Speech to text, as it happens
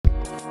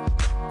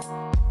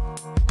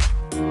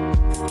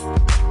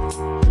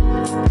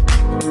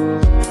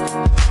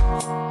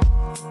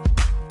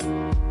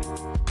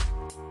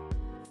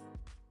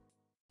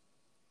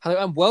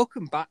and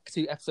welcome back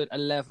to episode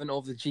 11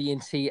 of the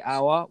G&T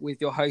Hour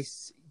with your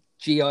hosts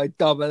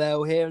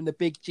GILL here and the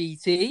big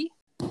GT.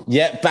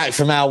 Yeah, back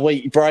from our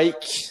week break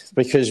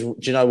because, do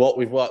you know what?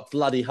 We've worked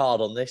bloody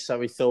hard on this, so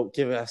we thought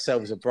give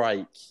ourselves a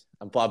break.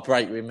 And by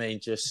break, we mean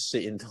just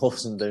sit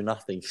indoors and do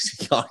nothing because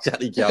you can't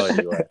exactly go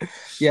anywhere.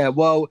 Yeah,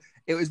 well,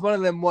 it was one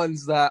of them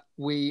ones that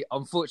we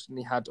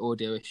unfortunately had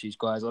audio issues,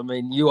 guys. I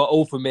mean, you are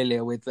all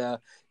familiar with the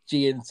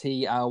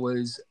G&T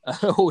Hours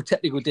or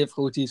technical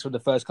difficulties from the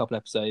first couple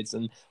episodes,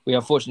 and we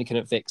unfortunately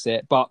couldn't fix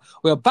it. But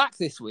we are back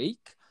this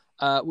week.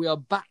 We are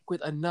back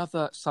with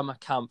another summer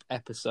camp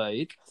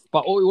episode.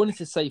 But what we wanted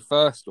to say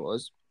first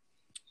was,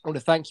 I want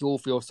to thank you all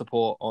for your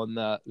support on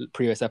the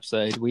previous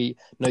episode. We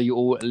know you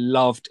all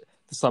loved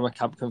the Summer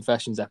Camp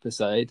Confessions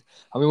episode.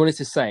 And we wanted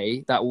to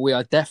say that we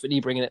are definitely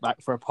bringing it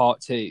back for a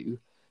part 2.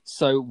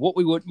 So what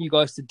we want you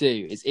guys to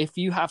do is if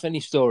you have any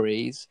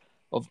stories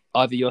of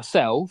either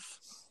yourself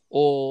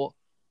or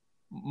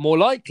more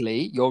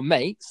likely your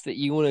mates that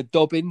you want to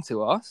dob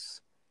into us,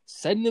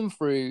 send them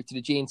through to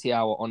the G&T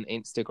Hour on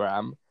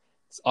Instagram.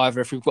 It's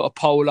either if we've got a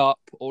poll up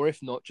or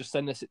if not, just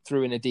send us it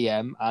through in a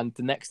DM. And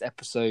the next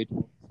episode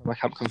of my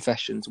Camp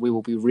Confessions, we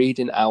will be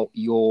reading out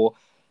your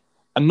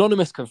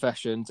anonymous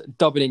confessions,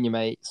 dubbing in your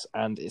mates,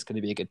 and it's going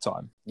to be a good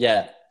time.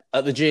 Yeah.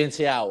 At the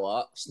G&T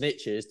Hour,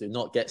 snitches do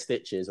not get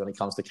stitches when it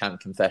comes to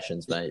Camp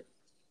Confessions, mate.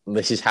 And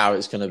this is how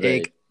it's going to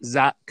be.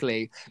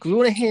 Exactly. Because we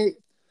want to hear...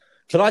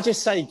 Can I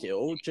just say,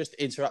 Gil, just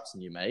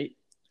interrupting you, mate,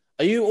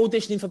 are you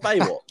auditioning for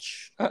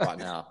Baywatch right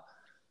now?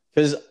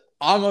 Because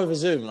I'm over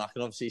Zoom and I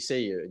can obviously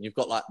see you, and you've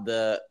got like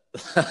the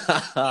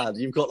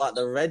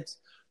red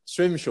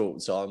swim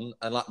shorts on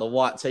and like the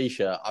white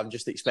t-shirt. I'm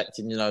just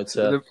expecting, to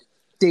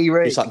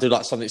just like do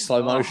like something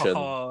slow motion.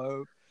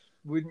 Oh,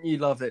 wouldn't you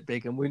love it,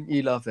 Big? And wouldn't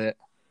you love it?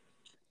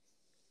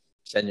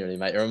 Genuinely,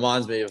 mate. It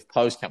reminds me of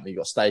post-camp when you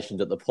got stationed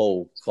at the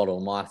pool. God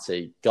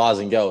almighty. Guys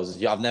and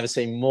girls, I've never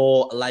seen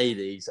more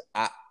ladies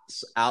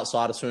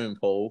outside a swimming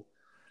pool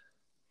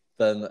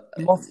than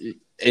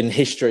in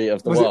history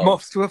of the world. Was it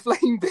moths to a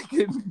flame,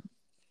 Big?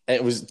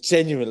 It was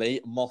genuinely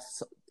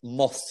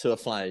moth to a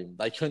flame.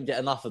 They couldn't get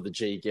enough of the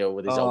G-Gill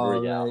with his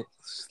old rig out.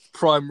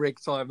 Prime rig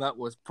time, that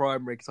was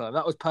prime rig time.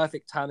 That was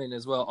perfect tanning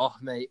as well. Oh,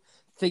 mate.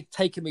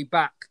 Taking me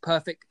back.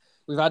 Perfect.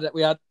 We'd had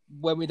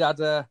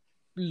a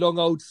long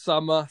old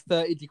summer,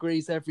 30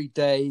 degrees every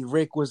day.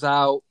 Rig was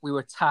out. We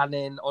were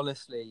tanning.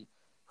 Honestly,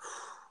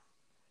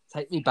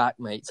 take me back,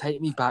 mate.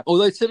 Take me back.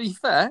 Although, to be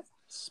fair,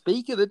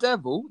 speak of the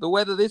devil, the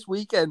weather this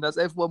weekend, as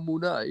everyone will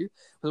know,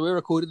 because we're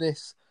recording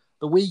this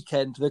the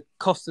weekend, the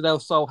Costa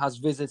del Sol has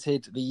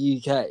visited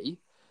the UK.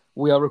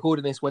 We are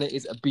recording this when it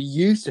is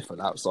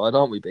beautiful outside,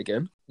 aren't we,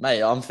 Bigham?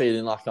 Mate, I'm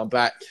feeling like I'm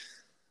back.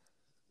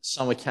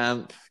 Summer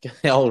camp. Get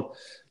the old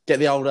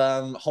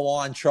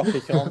Hawaiian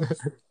tropic on.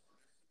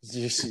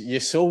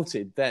 You're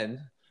sorted then.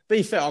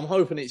 Be fair, I'm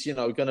hoping it's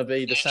going to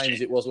be the same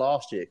as it was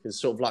last year,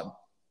 because sort of like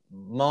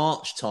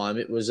March time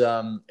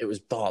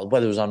the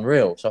weather was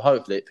unreal. So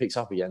hopefully it picks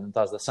up again and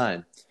does the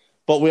same.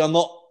 But we are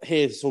not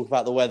here to talk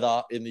about the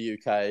weather in the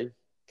UK,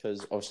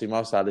 because obviously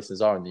most of our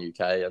listeners are in the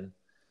UK, and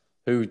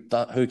who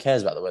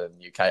cares about the weather in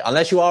the UK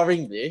unless you are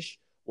English,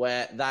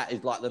 where that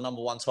is like the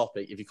number one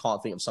topic. If you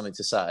can't think of something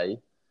to say,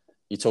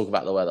 you talk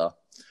about the weather.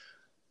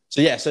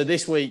 So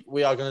this week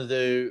we are going to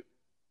do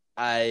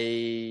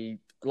a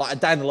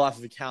day in the life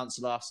of a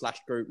counsellor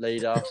 / group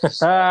leader.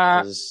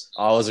 I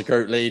was a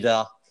group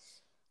leader.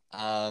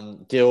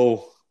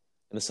 Gil,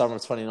 in the summer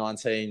of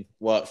 2019,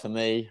 worked for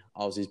me.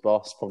 I was his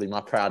boss. Probably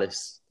my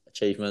proudest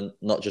achievement,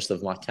 not just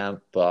of my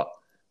camp, but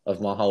of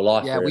my whole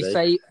life. Yeah, really, we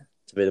say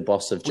to be the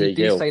boss of G. We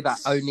do Gil. say that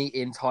only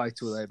in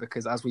title, though,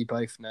 because as we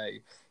both know,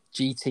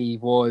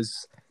 GT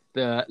was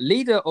the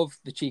leader of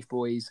the Chief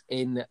Boys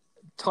in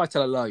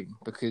title alone,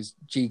 because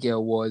G.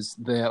 Gil was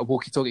the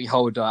walkie-talkie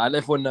holder. And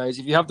everyone knows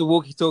if you have the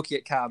walkie-talkie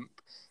at camp,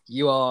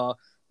 you are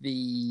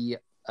the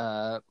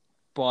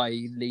by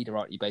leader,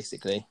 aren't you,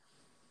 basically?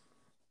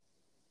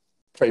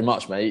 Pretty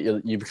much, mate.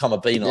 You become a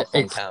beanock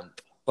on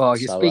camp. Well,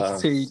 you speak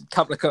to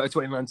Camp Lakota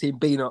 2019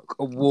 Beanock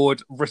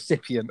Award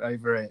recipient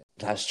over it.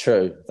 That's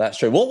true. What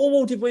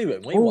award did we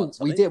win? We won.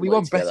 We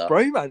won Best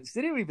Bromance,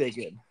 didn't we,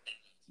 Biggin?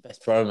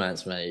 Best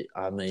Bromance, mate.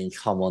 I mean,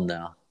 come on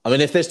now. I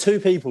mean, if there's two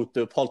people to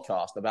do a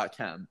podcast about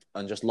camp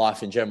and just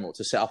life in general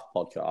to set up a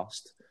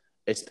podcast,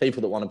 it's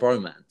people that want a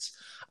bromance.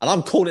 And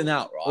I'm calling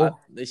out, right?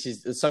 This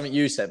is something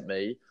you sent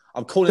me.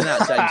 I'm calling out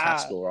James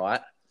Haskell, right?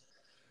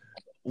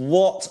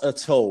 What a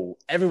tool.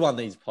 Everyone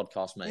needs a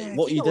podcast, mate. Yeah,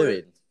 what are you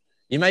doing?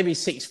 You may be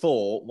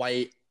 6'4",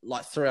 weigh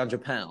like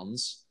 300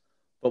 pounds,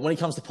 but when it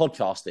comes to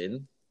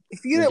podcasting,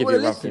 if you don't want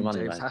to listen to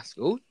James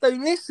Haskell,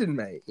 don't listen,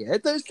 mate. Yeah,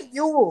 don't think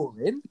you're all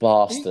in.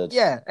 Bastard.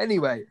 Yeah,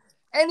 anyway.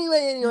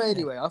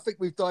 I think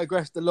we've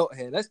digressed a lot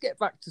here. Let's get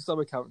back to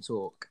summer camp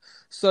talk.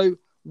 So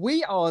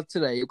we're going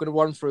to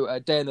run through a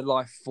day in the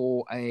life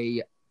for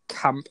a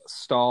camp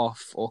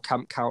staff or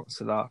camp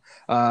counsellor,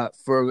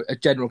 for a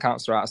general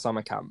counsellor at a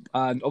summer camp.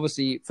 And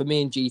obviously for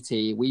me and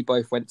GT, we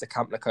both went to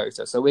Camp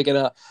Lakota. So we're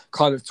going to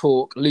kind of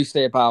talk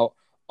loosely about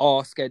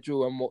our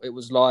schedule and what it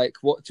was like,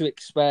 what to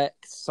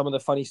expect, some of the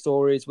funny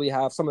stories we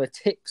have, some of the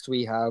tips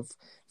we have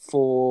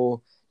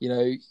for,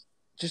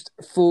 just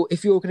for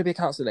if you're going to be a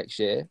counsellor next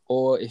year,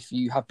 or if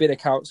you have been a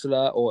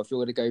counsellor, or if you're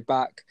going to go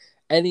back,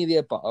 any of the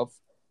above.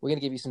 We're going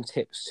to give you some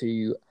tips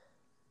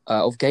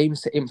of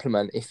games to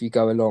implement if you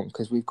go along,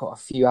 because we've got a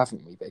few,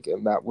 haven't we,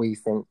 Bigham, that we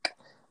think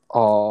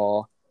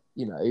are,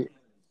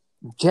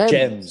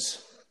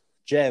 gems.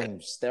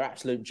 They're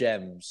absolute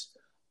gems.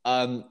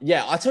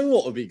 I tell you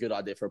what would be a good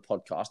idea for a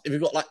podcast. If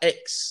you've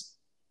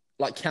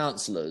got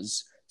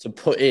counsellors to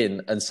put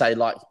in and say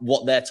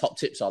what their top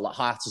tips are,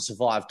 how to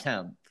survive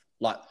camp,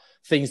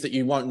 things that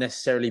you won't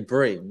necessarily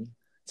bring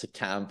to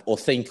camp or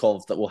think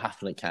of that will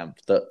happen at camp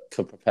that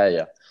could prepare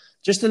you.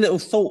 Just a little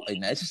thought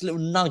in there, just a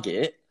little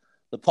nugget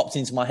that popped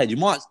into my head. You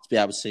might be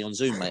able to see on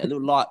Zoom, mate. A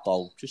little light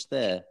bulb just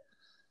there.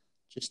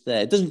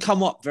 It doesn't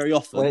come up very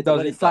often. When it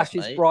does, it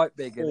flashes bright,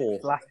 big, and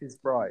it flashes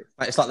bright.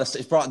 Mate,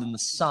 it's brighter than the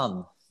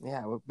sun.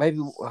 Yeah, well, maybe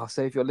I'll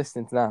say if you're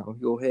listening to now,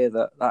 you'll hear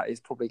that is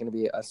probably going to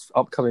be an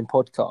upcoming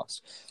podcast.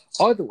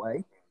 Either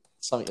way,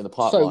 something in the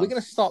pipeline. So we're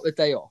going to start the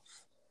day off.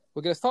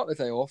 We're going to start the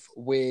day off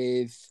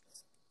with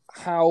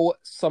how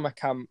summer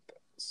camp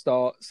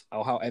starts,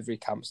 or how every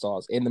camp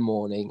starts in the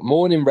morning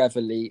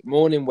reveille,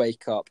 morning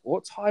wake up.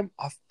 What time?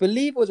 I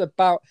believe it was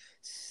about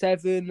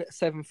 7:15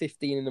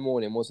 in the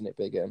morning, wasn't it,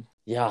 Bigham?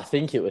 Yeah, I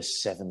think it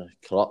was 7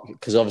 o'clock,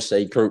 because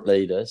obviously group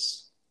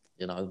leaders,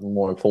 the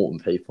more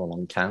important people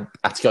on camp,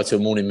 had to go to a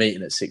morning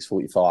meeting at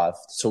 6:45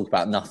 to talk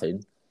about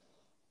nothing,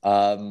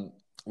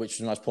 which was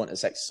the most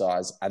pointless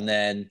exercise. And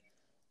then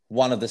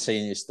one of the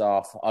senior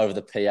staff over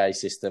the PA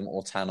system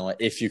or tannoy,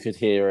 if you could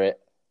hear it,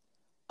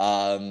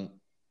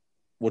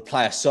 would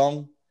play a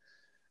song,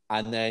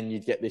 and then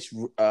you'd get this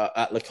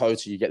at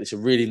Lakota. You get this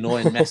really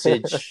annoying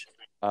message.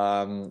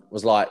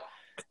 Was like,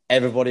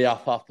 everybody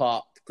up.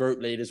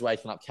 Group leaders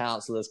waking up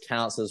counsellors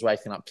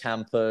waking up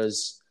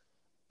campers.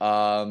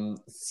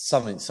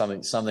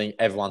 Something.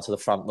 Everyone to the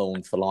front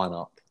lawn for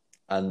lineup,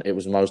 and it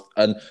was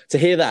and to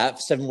hear that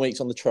for 7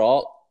 weeks on the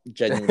trot.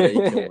 Genuinely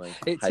killed me.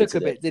 It took a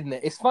bit, didn't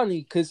it? It's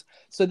funny because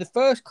the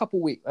first couple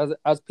of weeks,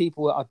 as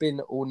people that I've been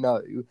all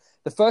know,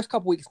 the first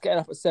couple of weeks getting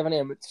up at 7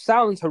 a.m. it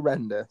sounds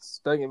horrendous.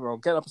 Don't get me wrong,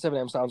 getting up at 7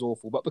 a.m. sounds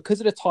awful, but because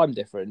of the time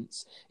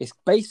difference, it's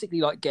basically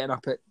like getting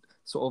up at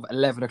sort of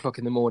 11 o'clock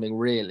in the morning,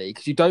 really,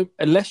 because you don't,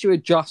 unless you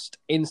adjust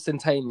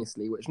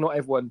instantaneously, which not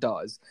everyone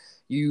does,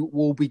 you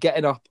will be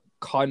getting up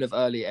kind of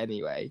early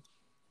anyway.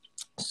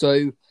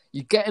 So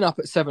you getting up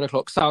at 7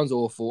 o'clock sounds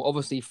awful.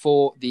 Obviously,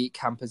 for the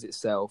campers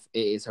itself,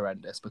 it is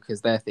horrendous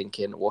because they're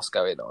thinking, what's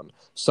going on?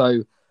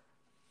 So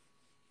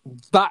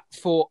that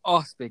for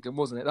us, Bigham,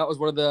 wasn't it? That was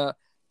one of the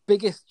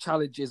biggest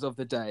challenges of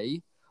the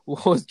day,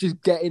 was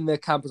just getting the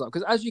campers up.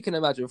 Because as you can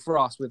imagine, for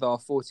us, with our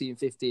 14,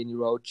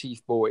 15-year-old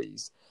chief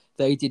boys,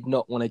 they did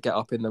not want to get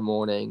up in the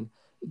morning.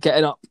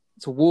 Getting up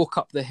to walk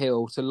up the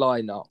hill, to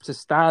line up, to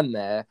stand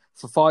there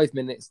for 5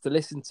 minutes, to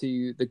listen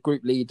to the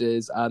group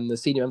leaders and the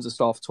senior members of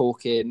staff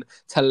talking,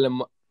 telling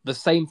them the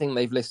same thing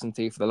they've listened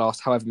to for the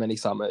last however many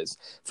summers,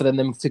 for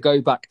them to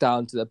go back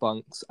down to their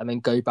bunks and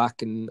then go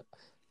back and,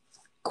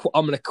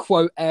 I'm going to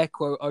quote, air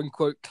quote,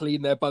 unquote,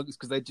 clean their bunks,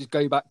 because they just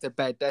go back to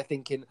bed. They're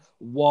thinking,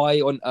 why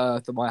on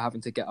earth am I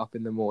having to get up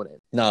in the morning?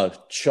 No,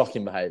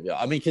 shocking behaviour.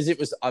 I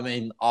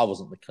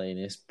wasn't the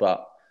cleanest,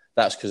 but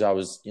that's because I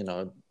was,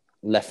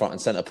 left, right and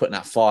centre putting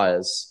out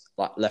fires,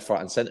 left, right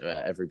and centre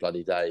every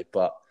bloody day.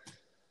 But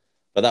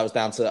that was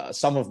down to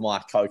some of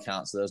my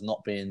co-counsellors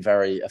not being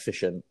very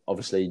efficient.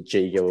 Obviously,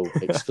 G-Gill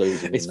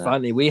excluded. It's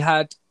funny. We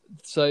had...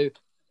 So...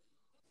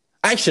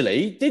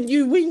 Actually, did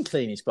you win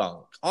cleanest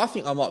bunk? I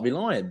think I might be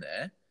lying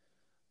there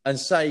and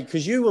say,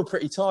 because you were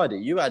pretty tidy.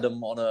 You had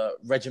them on a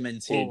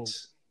regimented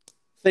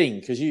thing,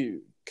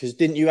 because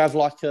didn't you have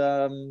like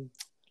a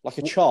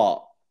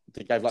chart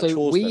that gave chores?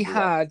 So we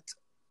had...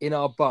 In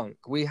our bunk,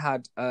 we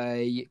had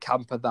a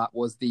camper that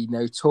was the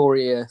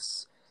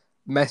notorious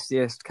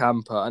messiest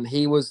camper, and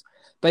he was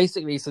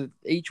basically, so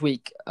each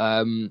week,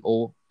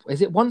 or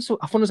is it once? I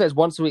want to say it's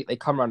once a week. They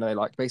come around and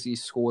they basically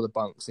score the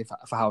bunks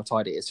for how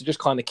tidy it is, to just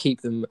kind of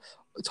keep them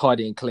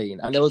tidy and clean.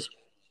 And there was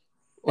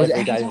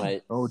every day,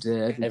 mate. Oh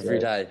dear,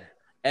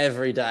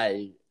 every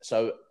day.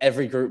 So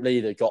every group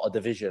leader got a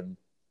division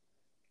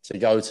to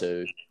go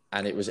to.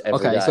 And it was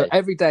every day. So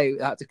every day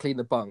I had to clean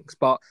the bunks.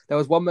 But there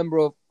was one member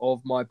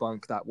of my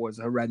bunk that was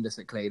horrendous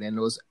at cleaning.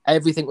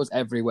 Everything was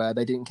everywhere.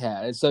 They didn't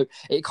care. And so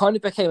it kind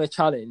of became a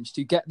challenge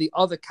to get the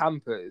other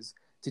campers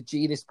to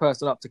G this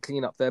person up to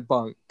clean up their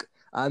bunk.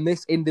 And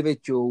this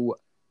individual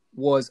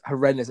was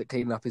horrendous at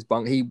cleaning up his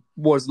bunk. He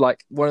was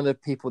like one of the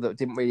people that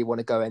didn't really want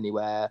to go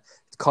anywhere.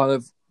 Kind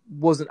of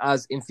wasn't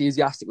as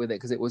enthusiastic with it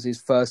because it was his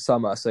first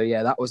summer. So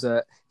yeah, that was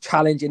a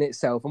challenge in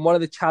itself. And one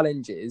of the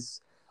challenges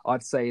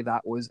I'd say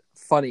that was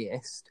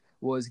funniest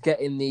was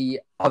getting the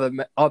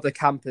other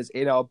campers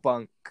in our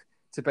bunk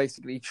to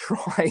basically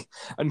try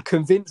and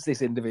convince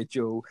this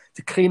individual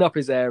to clean up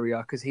his area,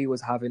 because he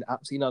was having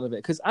absolutely none of it.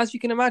 Because as you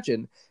can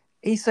imagine,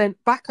 he said,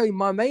 back home,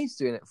 my maid's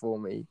doing it for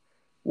me.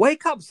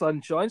 Wake up,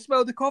 sunshine,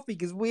 smell the coffee,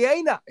 because we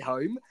ain't at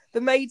home.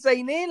 The maids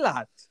ain't here,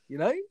 lad,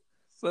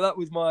 So that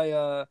was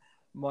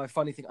my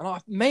funny thing.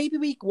 And maybe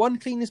we won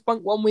cleanest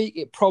bunk one week.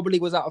 It probably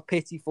was out of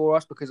pity for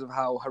us because of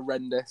how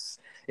horrendous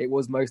it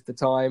was most of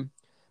the time.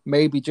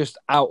 Maybe just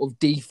out of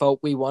default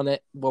we won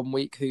it one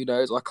week. Who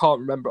knows? I can't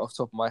remember off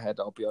the top of my head,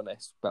 I'll be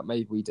honest. But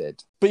maybe we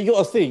did. But you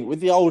got to think with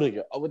the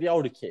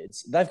older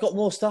kids, they've got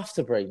more stuff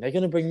to bring. They're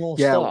going to bring more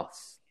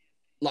stuff,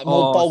 like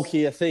more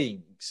bulkier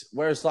things.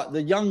 Whereas like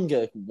the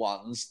younger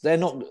ones, they're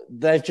not.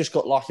 They've just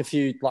got like a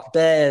few like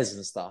bears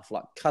and stuff,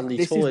 like cuddly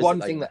toys. This is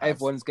one thing that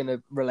everyone's going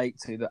to relate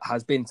to that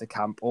has been to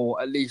camp,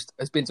 or at least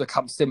has been to a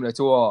camp similar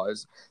to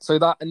ours. So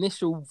that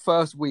initial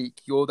first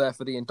week, you're there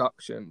for the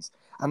inductions,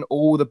 and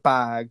all the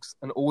bags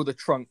and all the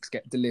trunks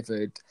get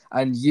delivered,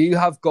 and you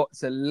have got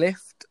to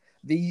lift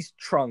these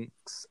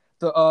trunks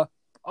that are,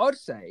 I'd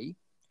say,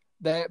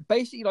 they're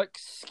basically like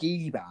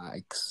ski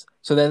bags.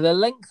 So they're the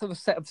length of a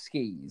set of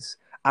skis,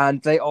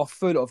 and they are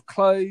full of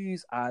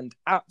clothes and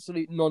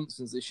absolute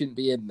nonsense that shouldn't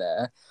be in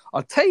there.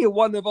 I'll tell you,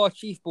 one of our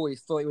chief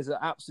boys thought it was an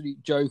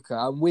absolute joker,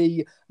 and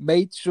we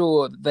made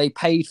sure that they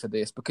paid for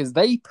this because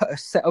they put a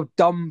set of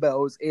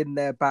dumbbells in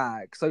their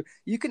bag. So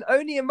you can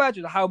only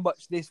imagine how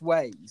much this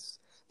weighs.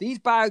 These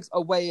bags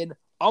are weighing,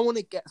 I want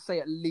to say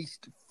at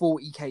least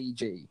 40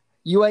 kg.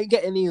 You ain't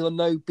getting these on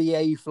no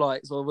BA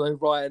flights or no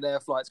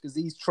Ryanair flights because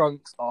these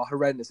trunks are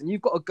horrendous. And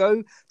you've got to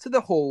go to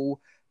the hall,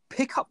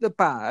 pick up the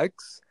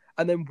bags,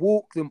 and then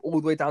walk them all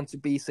the way down to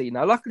BC.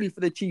 Now, luckily for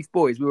the chief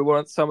boys, we were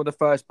on some of the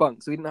first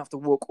bunks, so we didn't have to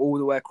walk all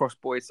the way across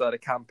boys' side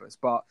of campus.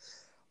 But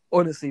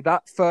honestly,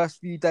 that first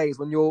few days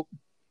when you're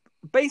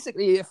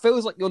basically, it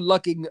feels like you're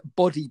lugging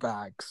body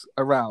bags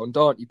around,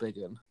 aren't you,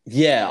 Biggin?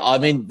 Yeah, I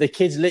mean, the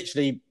kids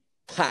literally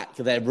pack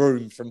their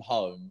room from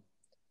home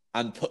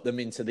and put them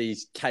into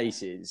these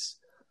cases,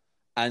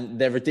 and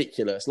they're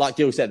ridiculous. Like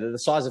Gil said, they're the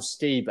size of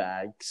ski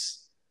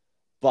bags,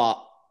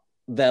 but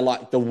they're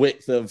like the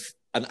width of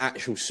an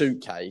actual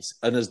suitcase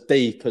and as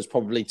deep as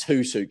probably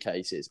 2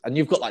 suitcases. And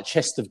you've got like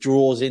chest of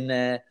drawers in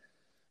there.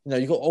 You know,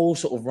 you've got all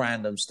sort of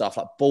random stuff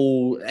like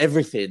ball,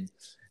 everything.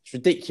 It's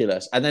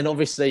ridiculous. And then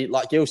obviously,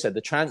 like Gil said,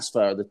 the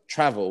transfer, the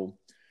travel.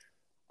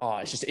 Oh,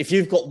 it's just, if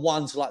you've got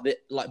one to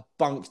like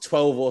bunk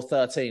 12 or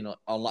 13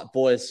 on like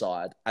boys'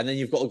 side, and then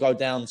you've got to go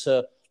down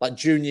to like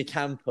junior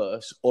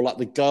campus or like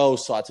the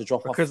girls' side to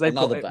drop because off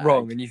another bag. Because they've got it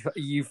wrong, and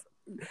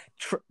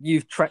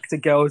you've tracked a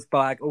girl's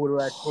bag all the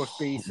way across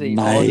BC. Mate.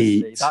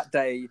 Honestly, that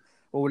day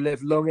will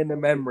live long in the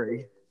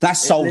memory.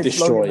 That's soul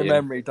destroying. Long in the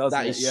memory, doesn't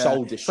that it? is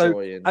soul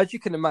destroying. So, as you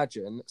can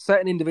imagine,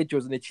 certain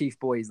individuals in the chief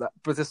boys that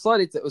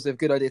decided that it was a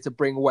good idea to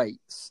bring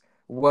weights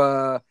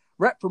were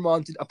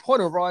reprimanded upon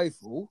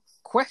arrival,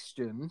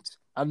 questioned,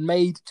 and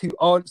made to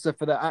answer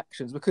for their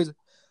actions. Because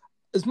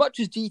as much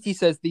as GT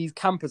says these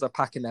campers are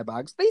packing their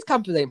bags, these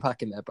campers ain't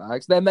packing their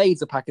bags. Their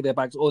maids are packing their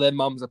bags, or their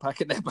mums are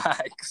packing their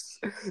bags.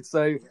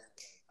 So,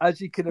 as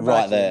you can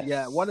imagine,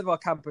 one of our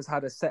campers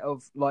had a set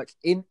of like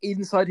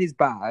inside his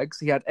bags.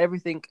 He had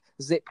everything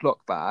Ziploc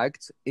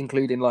bagged,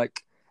 including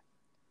like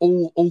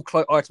all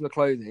items of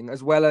clothing,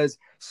 as well as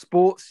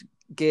sports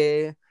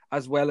gear,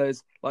 as well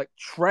as like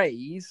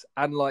trays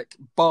and like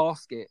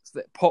baskets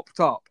that popped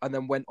up and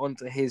then went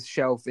onto his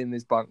shelf in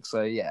his bunk.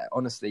 So yeah,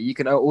 honestly, you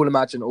can all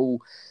imagine all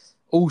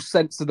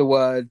sense of the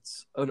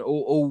words and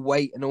all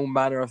weight and all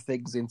manner of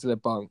things into the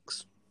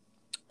bunks.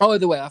 Oh, by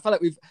the way, I feel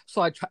like we've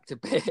sidetracked a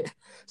bit.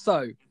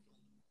 So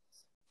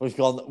we've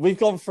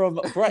gone from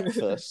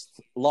breakfast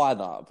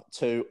lineup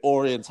to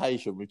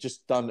orientation. We've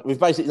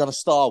basically done a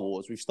Star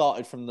Wars. We've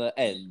started from the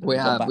end.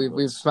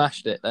 We've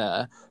smashed it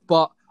there.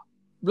 But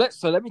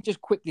let me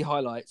just quickly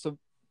highlight. So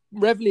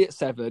Reveille at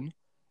 7.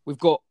 We've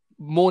got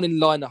morning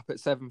lineup at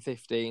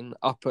 7:15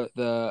 up at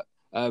the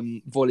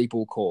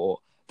volleyball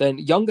court. Then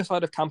younger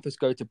side of campus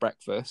go to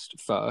breakfast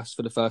first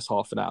for the first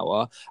half an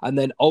hour, and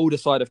then older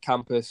side of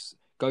campus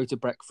go to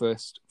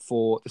breakfast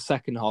for the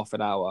second half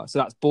an hour. So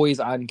that's boys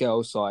and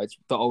girls sides.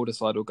 The older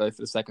side will go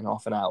for the second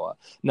half an hour.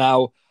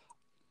 Now,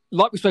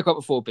 like we spoke about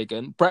before,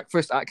 Biggin,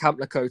 breakfast at Camp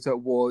Lakota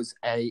was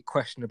a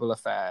questionable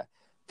affair.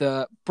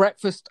 The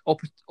breakfast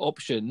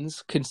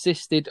options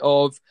consisted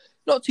of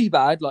not too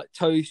bad, like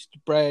toast,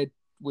 bread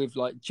with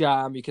like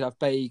jam. You could have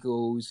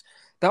bagels.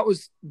 That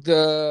was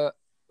the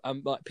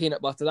like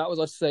peanut butter. That was,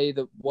 I'd say,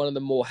 one of the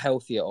more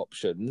healthier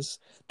options.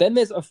 Then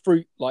there's a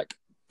fruit like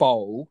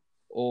bowl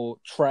or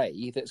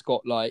tray that's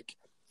got like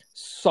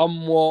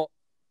somewhat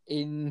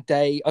in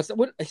date. It's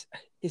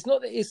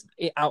not that it's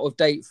out of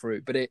date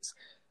fruit, but it's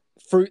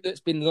fruit that's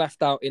been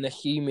left out in a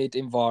humid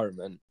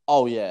environment.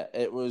 Oh yeah,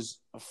 it was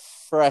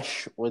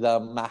fresh with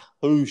a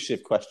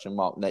massive question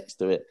mark next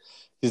to it.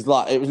 It's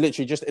like it was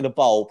literally just in a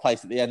bowl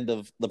placed at the end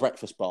of the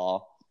breakfast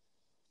bar,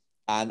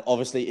 and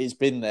obviously it's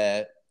been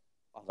there.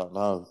 I don't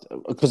know,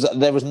 because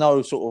there was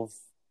no sort of,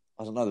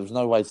 I don't know, there was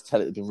no way to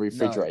tell it had been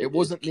refrigerated. No, it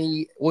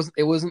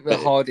wasn't the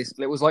hardest.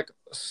 It was like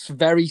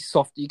very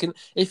soft. You can,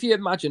 if you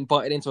imagine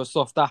biting into a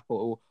soft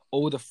apple,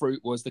 all the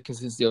fruit was the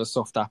consistency of a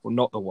soft apple,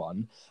 not the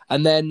one.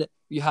 And then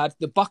you had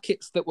the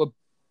buckets that were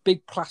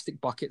big plastic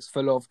buckets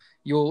full of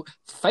your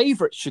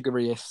favourite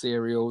sugariest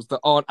cereals that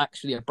aren't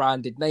actually a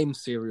branded name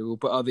cereal,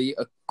 but are the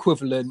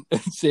equivalent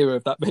cereal,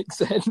 if that makes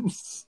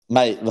sense.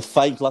 Mate, the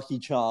fake Lucky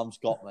Charms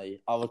got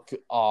me.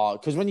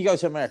 Because when you go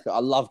to America, I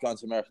love going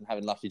to America and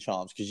having Lucky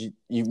Charms because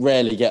you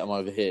rarely get them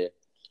over here.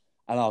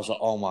 And I was like,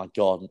 oh my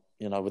God,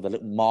 with the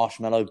little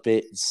marshmallow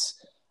bits.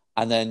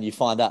 And then you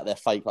find out they're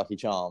fake Lucky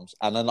Charms.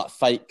 And then like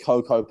fake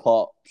Cocoa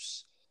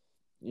Pops.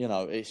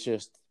 It's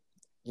just,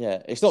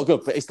 yeah, it's not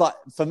good. But it's like,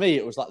 for me,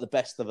 it was like the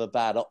best of a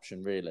bad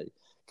option, really.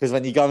 Because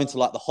when you go into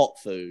like the hot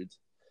food,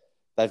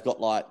 they've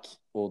got like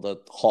all the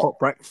hot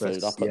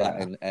breakfast food. I put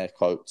that in air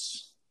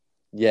quotes.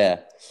 Yeah.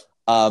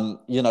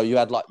 You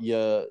had like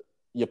your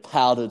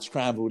powdered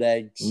scrambled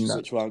eggs,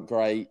 which weren't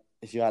great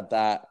if you had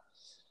that.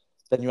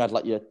 Then you had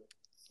like your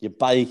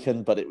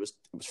bacon, but it was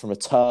from a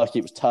turkey.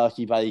 It was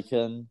turkey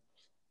bacon.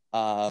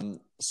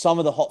 Some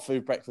of the hot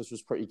food breakfast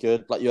was pretty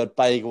good. Like you had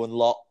bagel and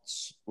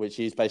lots, which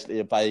is basically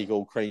a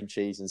bagel, cream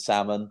cheese, and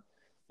salmon.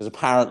 Because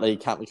apparently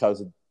Camp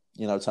Lakota,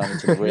 turned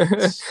into the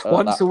Ritz.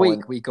 Once a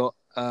week, we got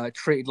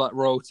treated like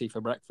royalty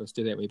for breakfast,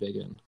 didn't we,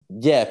 Biggin?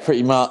 Yeah,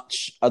 pretty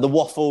much. The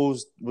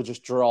waffles were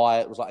just dry.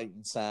 It was like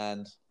eating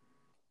sand.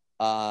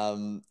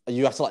 You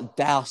had to like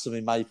douse them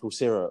in maple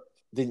syrup,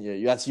 didn't you?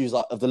 You had to use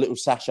like the little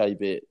sachet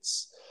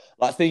bits.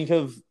 Like think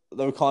of,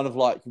 they were kind of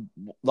like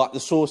the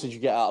sausage you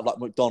get out of like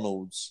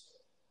McDonald's,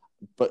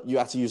 but you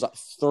had to use like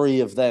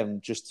 3 of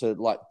them just to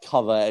like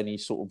cover any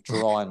sort of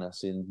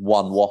dryness in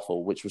one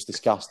waffle, which was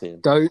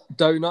disgusting.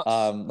 Donuts.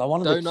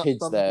 One of the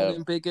kids there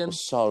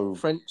was so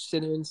French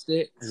cinnamon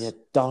sticks. Yeah,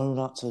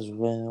 donuts as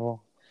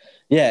well.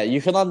 Yeah,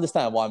 you can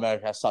understand why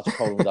America has such a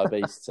problem with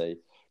obesity.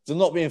 So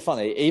not being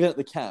funny, even at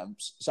the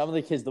camps, some of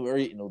the kids that were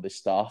eating all this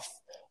stuff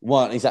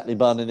weren't exactly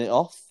burning it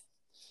off.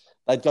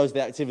 They'd go to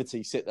the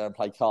activity, sit there and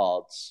play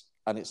cards.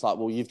 And it's like,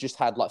 well, you've just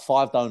had like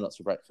 5 donuts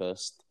for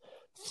breakfast,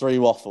 3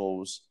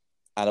 waffles,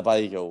 and a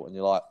bagel. And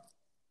you're like,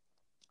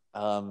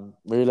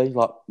 really?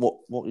 Like,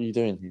 what are you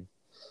doing here?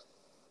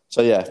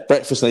 So, yeah,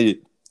 breakfast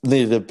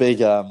needed a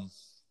big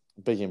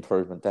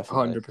improvement,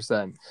 definitely.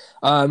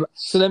 100%.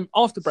 So then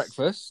after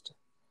breakfast,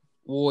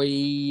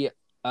 we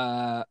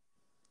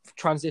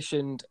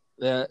transitioned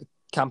the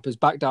campers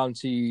back down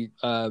to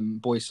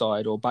boys'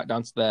 side or back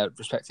down to their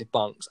respective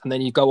bunks, and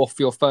then you go off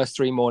for your first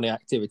 3 morning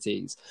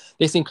activities.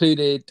 This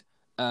included,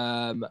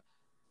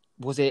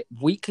 was it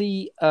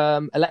weekly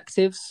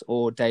electives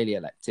or daily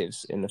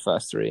electives in the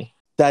first 3?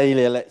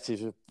 Daily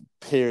electives were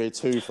period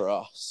 2 for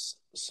us.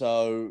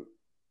 So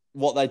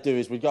what they do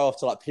is we go off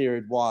to like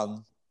period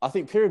 1. I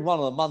think period 1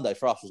 on a Monday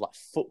for us was like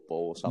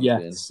football or something.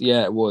 Yes,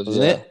 yeah, it was.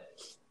 Wasn't it?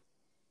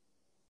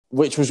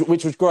 Which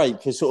was great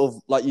because sort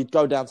of like you'd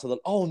go down to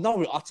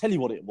I'll tell you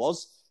what it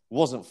was. It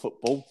wasn't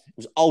football. It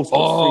was ultimate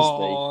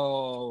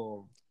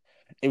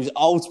frisbee. It was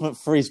ultimate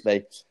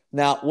frisbee.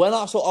 Now, when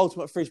I saw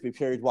ultimate frisbee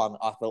period 1,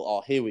 I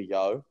thought, here we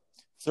go.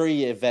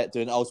 3-year vet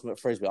doing ultimate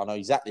frisbee. I know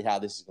exactly how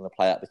this is going to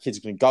play out. The kids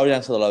are going to go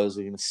down to the lowers.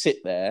 They're going to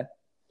sit there,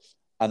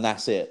 and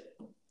that's it.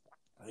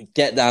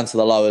 Get down to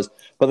the lowers.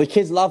 But the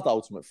kids loved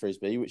ultimate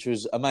frisbee, which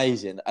was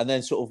amazing. And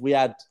then sort of we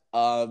had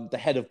the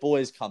head of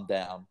boys come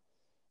down,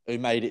 who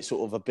made it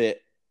sort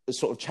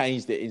of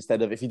changed it.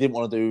 Instead of, if you didn't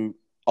want to do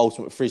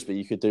ultimate frisbee,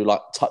 you could do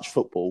like touch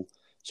football.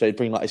 So he'd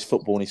bring like his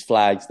football and his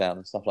flags down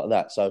and stuff like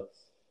that. So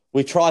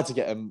we tried to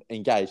get them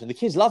engaged, and the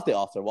kids loved it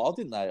after a while,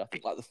 didn't they? I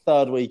think like the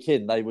 3rd week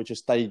in, they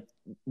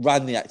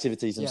ran the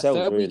activities themselves.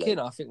 Yeah, 3rd week in,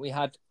 I think we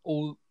had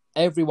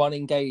everyone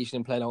engaged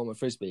in playing ultimate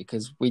frisbee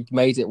because we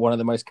made it one of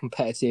the most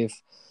competitive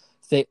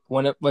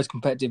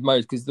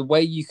modes. Because the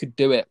way you could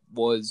do it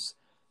was,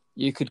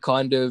 you could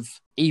kind of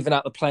even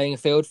out the playing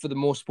field for the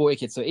more sporty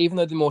kids. So even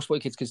though the more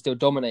sporty kids could still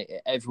dominate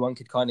it, everyone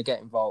could kind of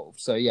get involved.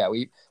 So yeah,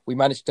 we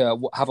managed to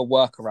have a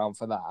workaround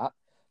for that.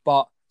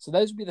 But so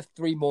those would be the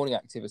 3 morning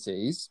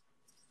activities.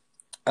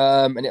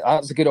 And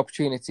that's a good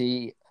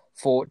opportunity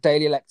for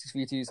daily electives for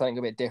you to do something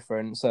a bit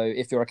different. So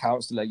if you're a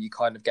counsellor, you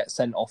kind of get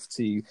sent off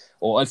to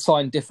or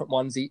assigned different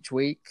ones each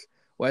week,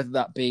 whether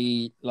that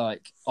be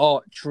like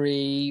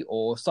archery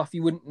or stuff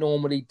you wouldn't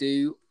normally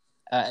do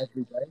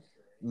every day.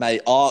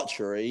 Mate,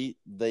 archery,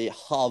 the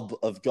hub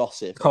of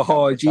gossip.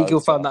 Oh, G-Gill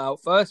found that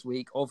out first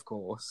week, of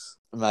course.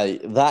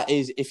 Mate, that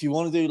is, if you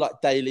want to do like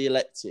daily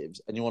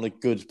electives and you want a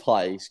good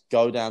place,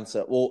 go down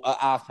to, at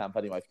our camp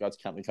anyway, if you go to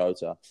Camp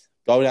Lakota,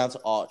 go down to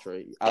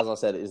archery. As I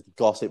said, it is the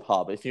gossip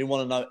hub. If you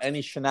want to know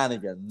any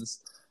shenanigans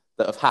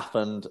that have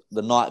happened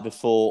the night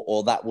before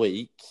or that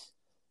week,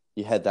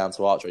 you head down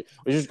to archery,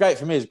 which was great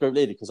for me as a group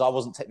leader because I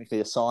wasn't technically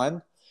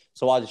assigned.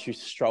 So I just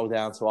used to stroll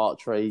down to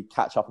archery,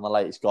 catch up on the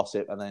latest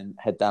gossip, and then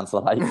head down to the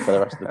lake for the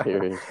rest of the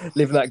period.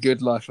 Living that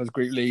good life as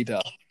group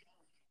leader.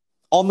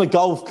 On the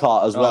golf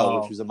cart as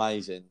well, which was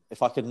amazing.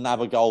 If I could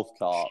nab a golf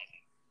cart.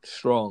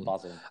 Strong.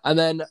 Buzzing. And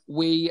then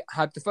we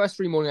had the first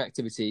 3 morning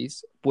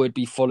activities would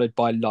be followed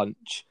by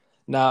lunch.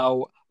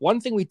 Now,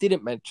 one thing we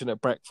didn't mention at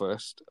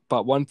breakfast,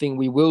 but one thing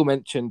we will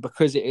mention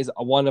because it is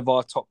one of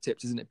our top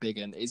tips, isn't it,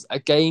 Biggin, is a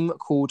game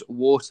called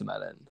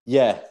Watermelon.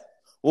 Yeah.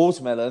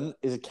 Watermelon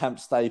is a camp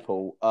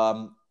staple.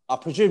 I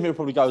presume it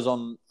probably goes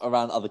on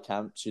around other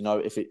camps,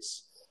 if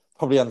it's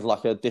probably under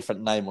like a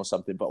different name or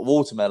something. But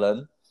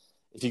watermelon,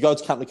 if you go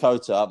to Camp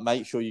Lakota,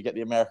 make sure you get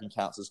the American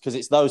counsellors because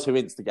it's those who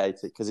instigate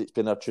it because it's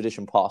been a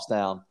tradition passed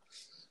down.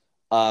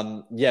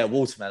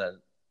 Watermelon.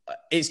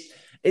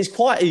 It's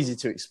quite easy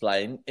to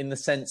explain in the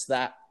sense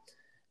that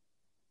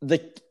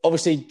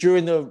obviously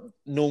during the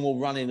normal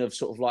running of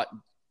sort of like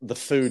the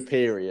food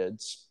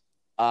periods,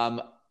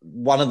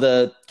 one of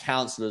the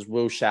counsellors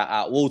will shout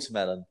out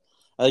watermelon.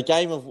 The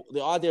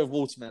idea of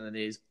watermelon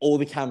is all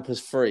the campers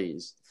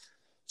freeze.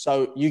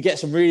 So you get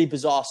some really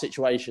bizarre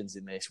situations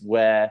in this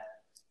where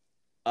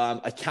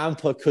a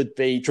camper could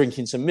be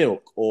drinking some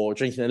milk or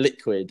drinking a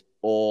liquid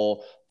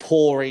or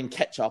pouring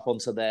ketchup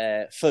onto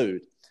their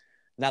food.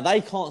 Now, they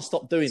can't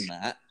stop doing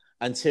that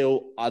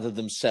until either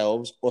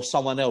themselves or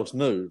someone else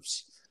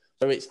moves.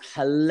 So it's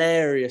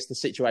hilarious the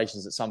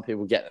situations that some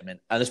people get them in.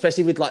 And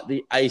especially with like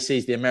the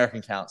ACs, the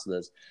American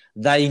counsellors,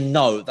 they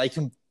know they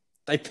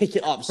pick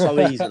it up so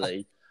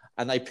easily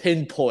and they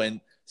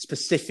pinpoint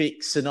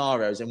specific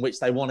scenarios in which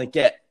they want to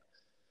get,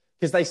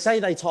 because they say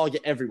they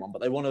target everyone,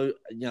 but they want to,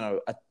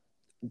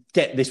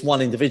 get this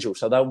one individual.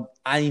 So they'll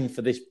aim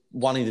for this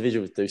one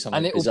individual to do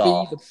something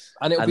bizarre.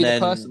 It'll be the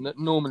person that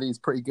normally is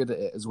pretty good at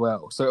it as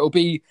well. So it'll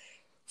be,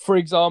 for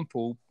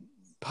example,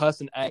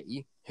 person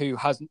A who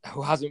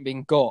hasn't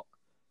been got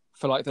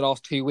for like the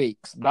last 2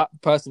 weeks. That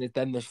person is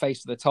then the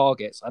face of the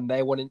targets, and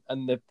they're wanting,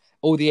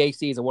 all the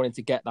ACs are wanting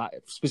to get that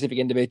specific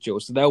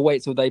individual. So they'll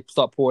wait till they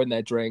start pouring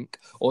their drink,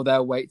 or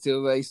they'll wait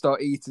till they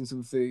start eating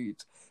some food.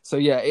 So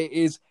yeah,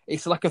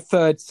 it's like a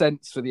third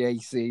sense for the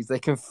ACs. They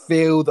can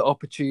feel the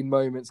opportune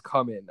moments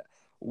coming.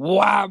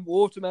 Wham!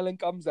 Watermelon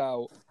comes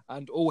out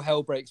and all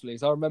hell breaks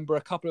loose. I remember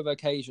a couple of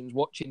occasions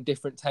watching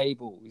different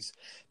tables.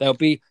 There'll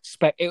be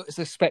it's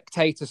a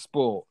spectator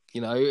sport,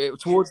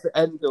 towards the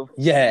end of...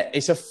 Yeah,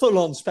 it's a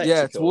full-on spectacle.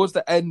 Yeah, towards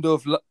the end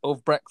of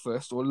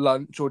breakfast or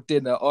lunch or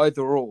dinner,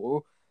 either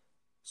or,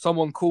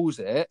 someone calls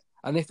it,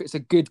 and if it's a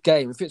good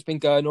game, if it's been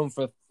going on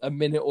for a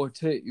minute or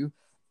two,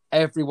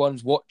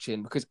 everyone's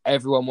watching because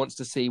everyone wants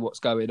to see what's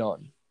going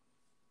on.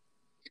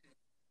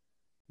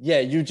 Yeah,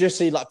 you just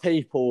see like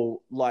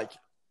people like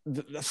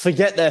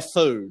forget their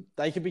food.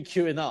 They could be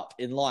queuing up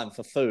in line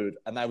for food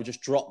and they would just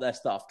drop their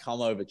stuff,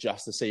 come over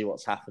just to see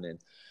what's happening.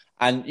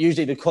 And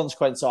usually the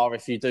consequences are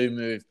if you do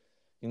move,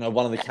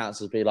 one of the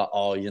counsellors be like,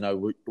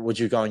 oh, would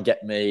you go and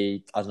get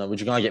me, I don't know, would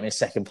you go and get me a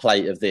second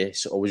plate of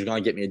this? Or would you go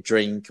and get me a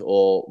drink?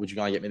 Or would you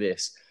go and get me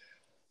this?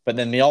 But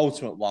then the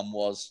ultimate one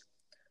was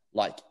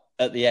like,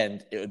 at the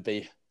end, it would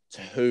be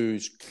to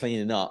who's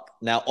cleaning up.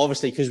 Now,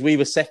 obviously, because we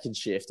were second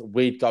shift,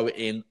 we'd go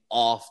in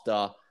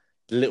after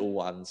the little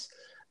ones.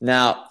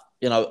 Now,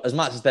 as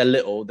much as they're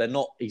little, they're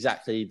not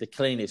exactly the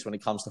cleanest when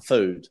it comes to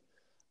food.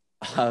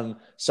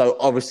 So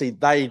obviously,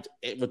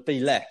 it would be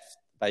left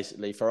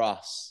basically for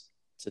us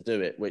to do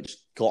it, which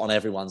got on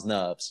everyone's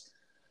nerves.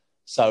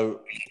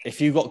 So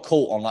if you got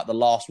caught on like the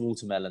last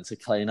watermelon to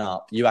clean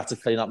up, you had to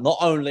clean up not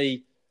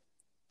only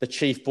the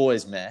chief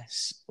boys'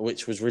 mess,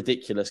 which was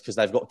ridiculous because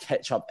they've got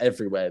ketchup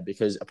everywhere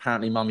because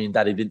apparently mummy and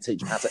daddy didn't teach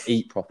them how to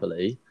eat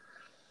properly.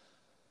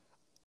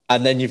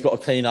 And then you've got to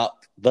clean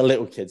up the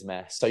little kids'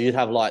 mess. So you'd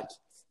have like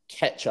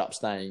ketchup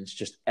stains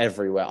just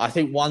everywhere. I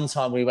think one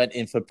time we went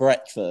in for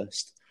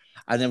breakfast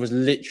and there was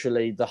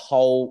literally the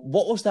whole...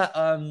 What was that?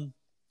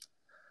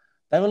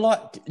 They were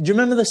like... Do you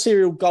remember the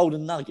cereal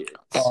Golden Nuggets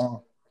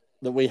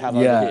that we have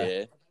over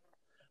here?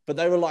 But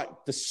they were like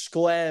the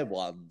square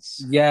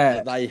ones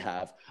that they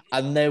have.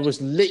 And there was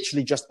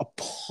literally just a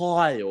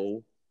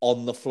pile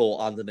on the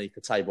floor underneath the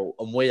table.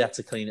 And we had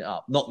to clean it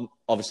up. Not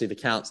obviously the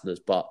counsellors,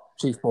 but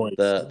chief boys,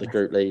 the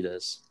group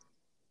leaders.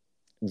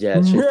 Yeah,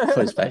 chief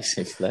boys,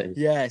 basically.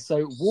 Yeah,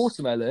 so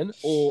watermelon,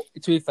 or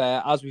to be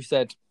fair, as we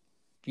said,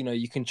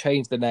 you can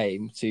change the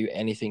name to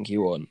anything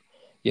you want.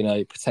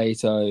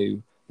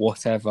 Potato,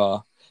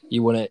 whatever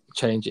you want to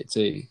change it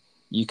to.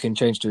 You can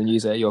change to and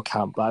use it at your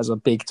camp. That is a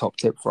big top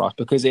tip for us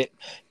because it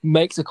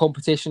makes a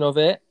competition of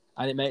it,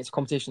 and it makes a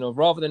competition of,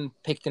 rather than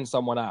picking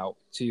someone out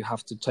to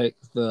have to take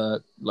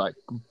the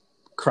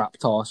crap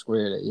task,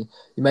 really,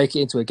 you make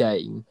it into a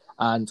game,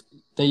 and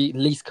the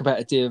least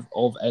competitive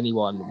of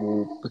anyone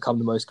will become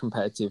the most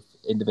competitive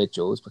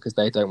individuals because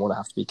they don't want to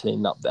have to be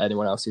cleaning up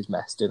anyone else's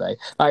mess, do they?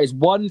 That is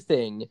one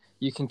thing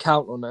you can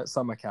count on at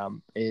summer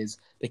camp, is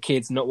the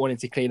kids not wanting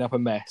to clean up a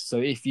mess. So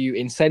if you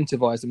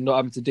incentivize them not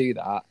having to do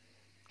that,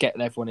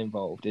 getting everyone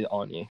involved,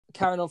 aren't you?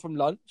 Carrying on from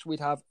lunch,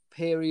 we'd have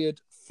period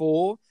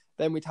 4.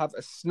 Then we'd have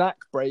a snack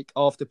break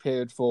after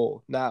period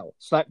 4. Now,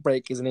 snack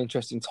break is an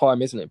interesting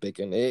time, isn't it,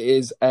 Biggin? It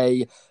is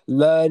a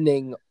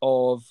learning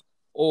of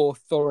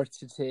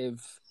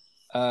authoritative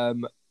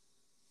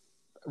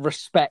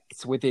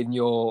respect within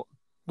your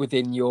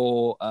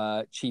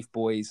chief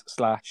boys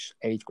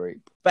 / age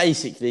group.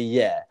 Basically,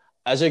 yeah.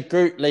 As a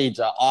group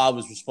leader, I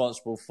was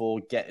responsible for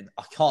getting...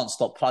 I can't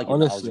stop plugging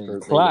that I was a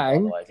group leader, by the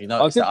way. If you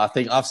notice that, I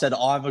think I've said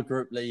I'm a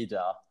group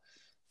leader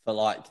for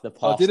like the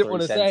past 3 sentences. I didn't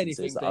want to say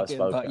anything,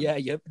 but yeah,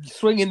 you're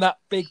swinging that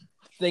big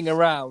thing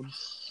around.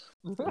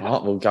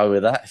 Right, we'll go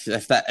with that.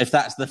 If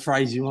that's the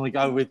phrase you want to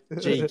go with,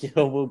 G.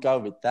 Gill, we'll go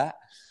with that.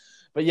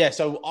 But yeah,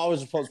 so I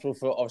was responsible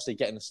for obviously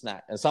getting the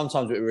snack. And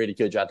sometimes it was really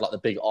good. You had like the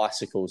big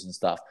icicles and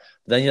stuff.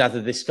 But then you had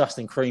the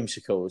disgusting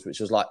creamsicles, which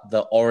was like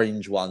the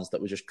orange ones that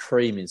were just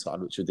cream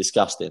inside, which were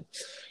disgusting.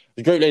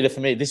 The group leader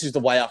for me, this is the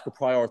way I could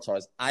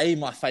prioritize.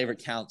 My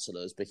favourite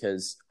counsellors,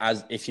 because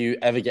if you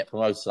ever get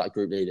promoted to that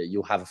group leader,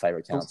 you'll have a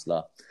favourite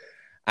counsellor.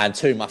 And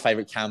two, my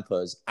favourite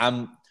campers.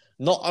 And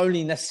not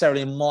only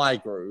necessarily in my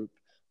group,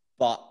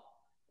 but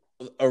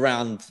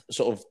around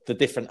sort of the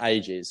different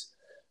ages.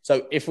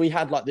 So if we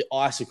had like the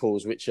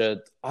icicles, which are,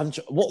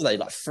 what were they,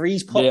 like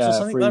freeze pops or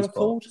something they were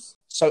called?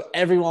 So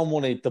everyone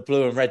wanted the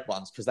blue and red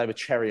ones because they were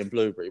cherry and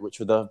blueberry, which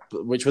were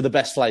the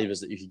best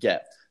flavours that you could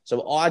get.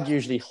 So I'd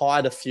usually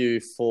hide a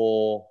few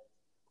for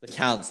the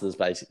counsellors,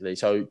 basically.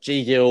 So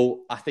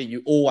G-Gill, I think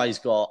you always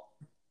got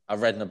a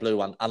red and a blue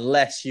one,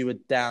 unless you were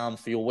down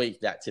for your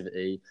weekly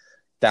activity,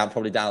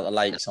 probably down at the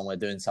lake somewhere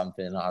doing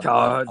something.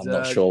 I'm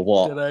not sure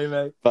what. Know,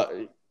 mate.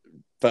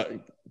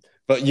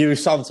 But you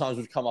sometimes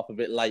would come up a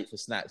bit late for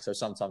snacks, so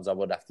sometimes I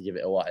would have to give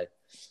it away.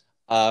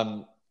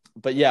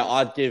 But yeah,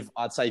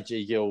 I'd say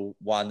G-Gill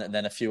one and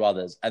then a few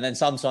others. And then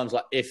sometimes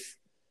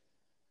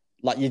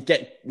you'd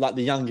get like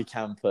the younger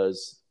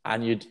campers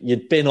and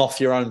you'd bin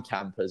off your own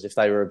campers if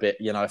they were a bit,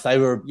 if they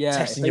were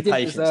testing your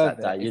patience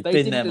that day, you'd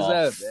bin them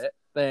off. It,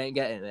 they ain't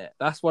getting it.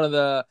 That's one of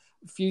the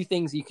few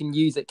things you can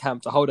use at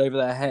camp to hold over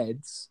their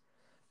heads.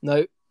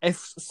 No,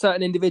 if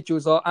certain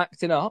individuals are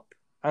acting up,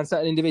 and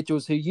certain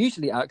individuals who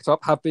usually act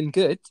up have been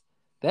good,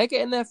 they're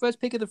getting their first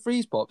pick of the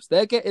freeze pops.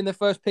 They're getting the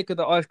first pick of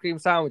the ice cream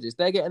sandwiches.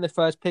 They're getting the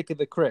first pick of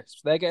the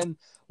crisps. They're getting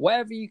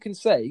whatever you can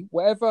say,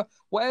 whatever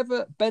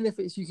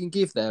benefits you can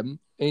give them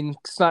in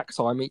snack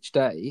time each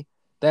day,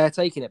 they're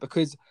taking it,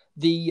 because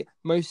the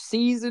most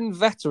seasoned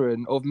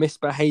veteran of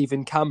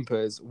misbehaving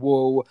campers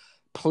will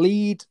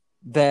plead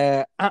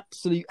their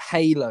absolute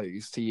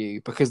halos to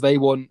you because they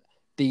want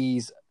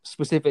these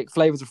specific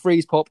flavors of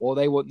freeze pop or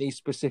they want these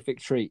specific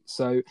treats.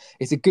 So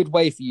it's a good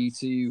way for you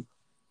to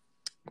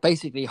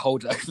basically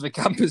hold it over the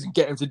campers and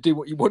get them to do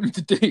what you want them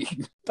to do.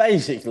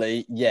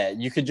 Basically, yeah,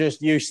 you could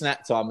just use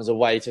snack time as a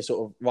way to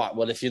sort of, right,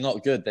 well, if you're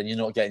not good, then you're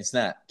not getting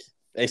snack.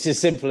 It's as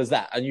simple as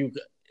that. And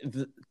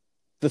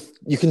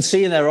you can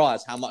see in their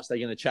eyes how much they're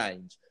going to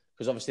change,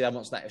 because obviously they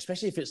want snack,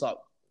 especially if it's like,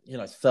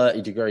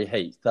 30 degree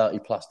heat, 30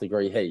 plus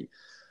degree heat.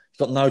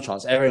 You've got no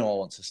chance. Everyone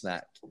wants a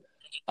snack.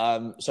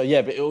 So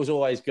yeah, but it was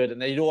always good,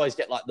 and then you'd always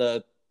get like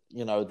the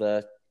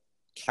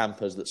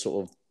campers that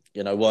sort of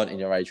weren't in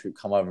your age group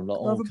come over and like,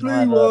 oh, can I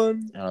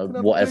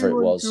have whatever it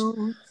was.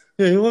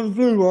 Yeah, you want a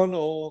blue one,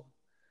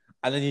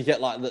 and then you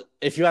get like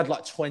if you had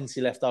like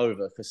 20 left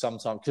over,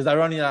 because they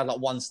only had like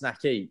one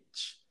snack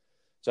each.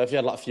 So if you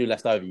had like a few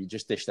left over, you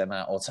just dish them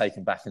out or take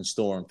them back and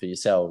store them for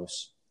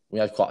yourselves. We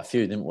had quite a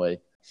few, didn't we?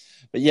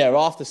 But yeah,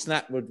 after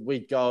snack,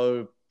 we'd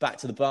go back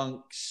to the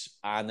bunks,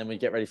 and then we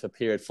get ready for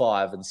period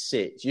 5 and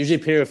 6. Usually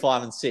period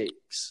 5 and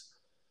 6.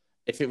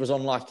 If it was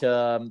on like,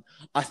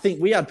 I think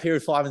we had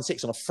period 5 and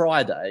 6 on a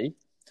Friday.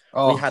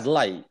 We had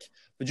lake.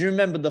 But do you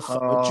remember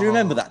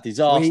that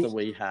disaster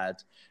we had?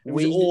 It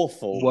was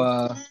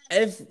awful.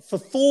 For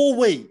 4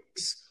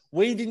 weeks,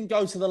 we didn't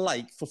go to the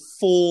lake for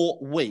 4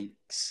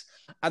 weeks.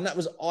 And that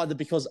was either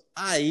because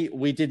A,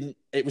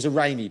 it was a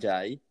rainy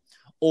day,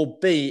 or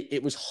B,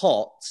 it was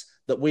hot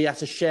that we had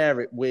to share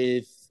it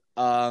with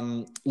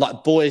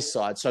like boys'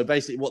 side. So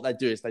basically what they'd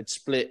do is they'd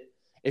split.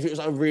 If it was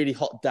a really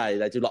hot day,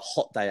 they'd do like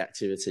hot day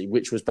activity,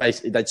 which was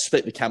basically they'd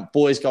split the camp.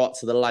 Boys go up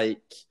to the lake,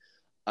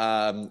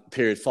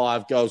 period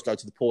 5, girls go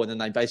to the pool, and then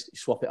they basically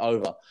swap it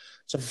over.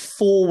 So for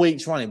 4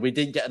 weeks running, we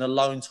didn't get an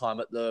alone time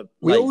at the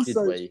lake, did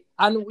we?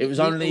 And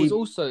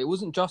it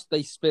wasn't just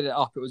they split it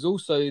up. It was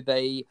also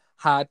they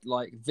had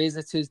like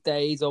visitors'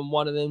 days on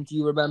one of them. Do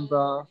you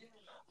remember?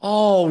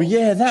 Oh,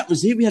 yeah, that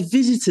was it. We had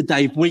visitor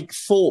day week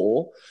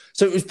 4.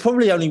 So it was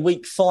probably only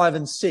week 5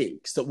 and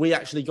 6 that we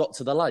actually got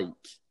to the lake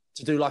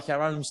to do like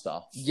our own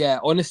stuff. Yeah,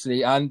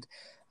 honestly. And,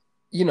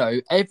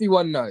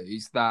 everyone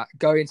knows that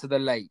going to the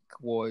lake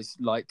was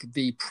like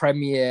the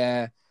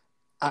premier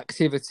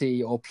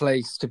activity or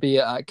place to be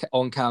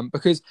on camp,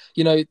 because,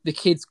 the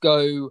kids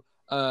go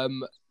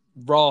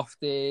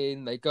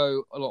rafting, they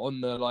go on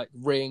the like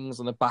rings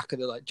on the back of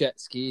the like jet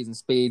skis and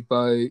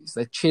speedboats,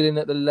 they're chilling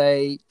at the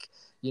lake.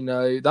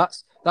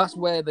 That's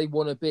where they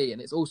want to be,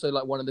 and it's also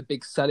like one of the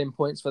big selling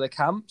points for the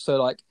camp.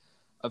 So like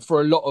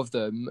for a lot of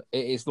them,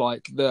 it is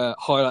like the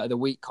highlight of the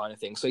week kind of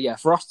thing. So yeah,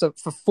 for us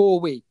for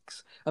 4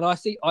 weeks, and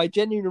I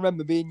genuinely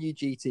remember me and you,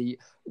 GT,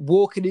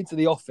 walking into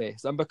the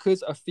office, and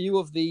because a few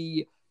of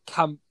the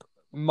camp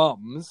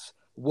mums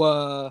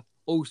were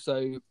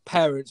also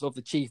parents of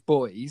the chief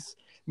boys,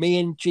 me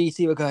and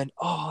GT were going,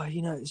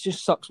 it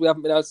just sucks we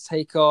haven't been able to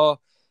take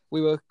we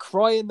were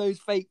crying those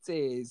fake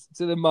tears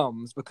to the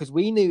mums, because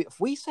we knew if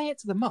we say it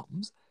to the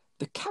mums,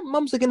 the camp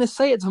mums are going to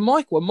say it to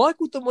Michael, and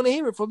Michael didn't want to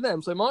hear it from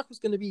them. So Michael's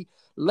going to be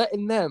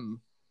letting them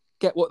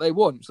get what they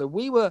want. So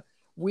we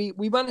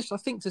managed, I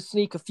think, to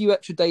sneak a few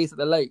extra days at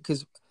the lake,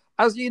 because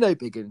as you know,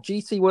 Biggin,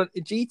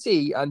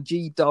 GT and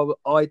GILL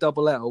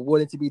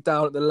wanted to be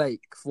down at the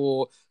lake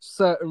for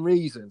certain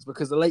reasons,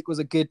 because the lake was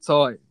a good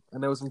time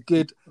and there was some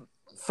good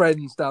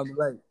friends down the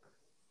lake.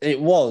 It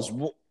was.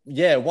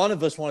 Yeah, one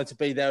of us wanted to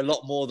be there a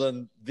lot more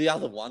than the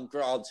other one,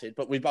 granted,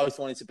 but we both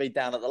wanted to be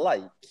down at the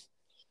lake.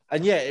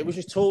 And yeah, it was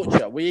just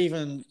torture. We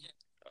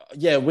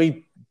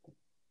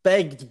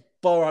begged,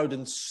 borrowed,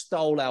 and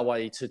stole our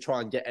way to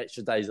try and get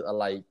extra days at the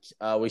lake.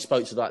 We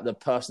spoke to like the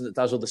person that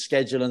does all the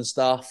schedule and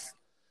stuff.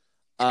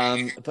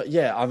 But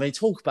yeah, I mean,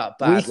 talk about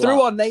bad luck. We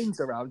threw our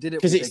names around,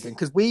 didn't we?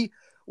 Because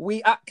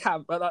we at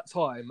camp at that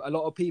time, a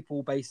lot of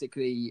people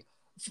basically,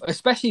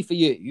 especially for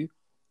you,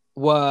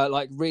 were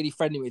like really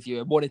friendly with you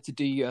and wanted to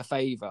do you a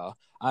favour.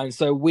 And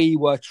so we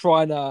were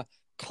trying to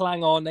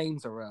clang our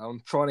names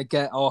around, trying to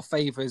get our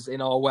favours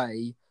in our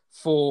way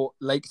for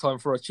lake time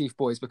for our chief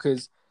boys,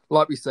 because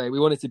like we say, we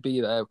wanted to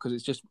be there because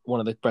it's just one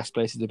of the best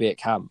places to be at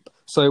camp.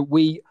 So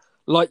we,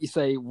 like you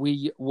say,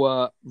 we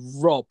were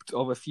robbed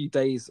of a few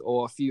days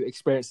or a few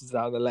experiences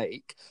down the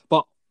lake.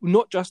 But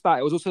not just that,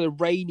 it was also the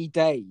rainy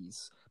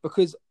days,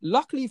 because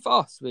luckily for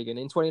us, Wigan,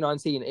 in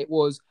 2019, it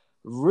was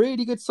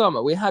really good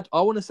summer. We had,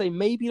 I want to say,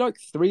 maybe like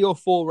 3 or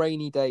 4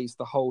 rainy days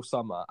the whole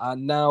summer.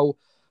 And now,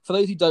 for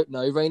those who don't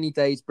know, rainy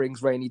days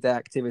brings rainy day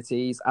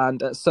activities,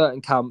 and at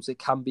certain camps it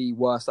can be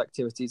worse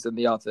activities than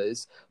the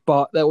others.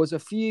 But there was a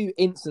few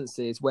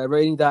instances where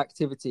rainy day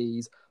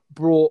activities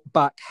brought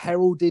back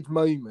heralded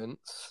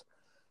moments,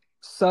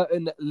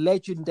 certain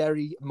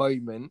legendary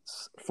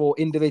moments for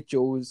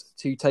individuals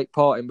to take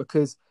part in,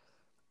 because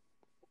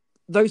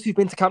those who've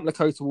been to Camp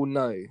Lakota will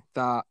know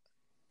that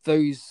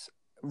those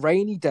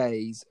rainy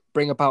days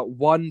bring about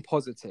one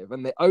positive,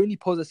 and the only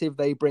positive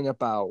they bring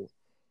about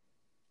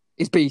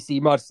is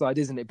BC mudslide,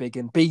 isn't it,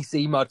 Biggin?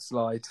 BC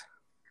mudslide.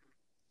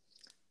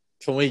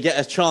 Can we get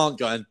a chant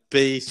going?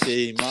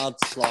 BC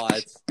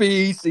mudslide.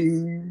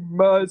 BC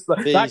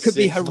mudslide. BC that could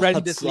be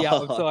horrendously mudslide.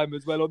 Out of time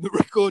as well on the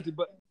recording,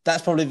 but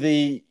that's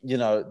probably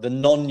the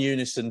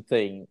non-unison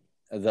thing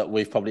that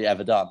we've probably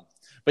ever done.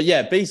 But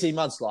yeah, BC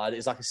mudslide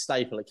is like a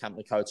staple at Camp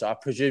Lakota. I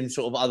presume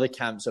sort of other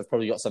camps have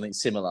probably got something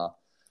similar.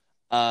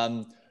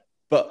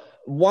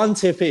 But one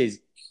tip is,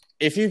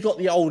 if you've got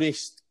the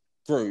oldest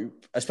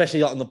group, especially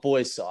like on the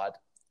boys' side,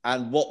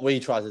 and what we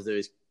try to do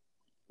is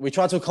we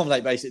try to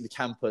accommodate basically the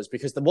campers,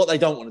 because what they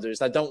don't want to do is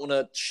they don't want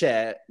to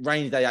share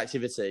rainy day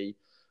activity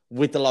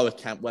with the lower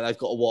camp where they've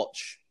got to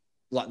watch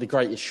like The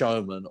Greatest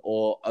Showman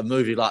or a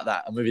movie like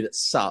that, a movie that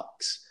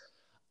sucks,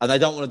 and they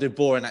don't want to do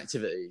boring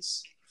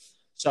activities.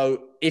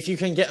 So if you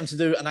can get them to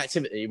do an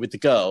activity with the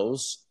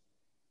girls,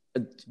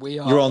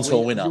 you're on to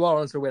a winner. You are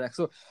on to a winner.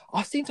 So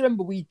I seem to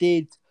remember we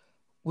did,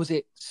 was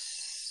it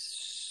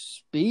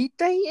speed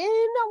dating,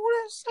 I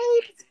want to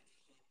say?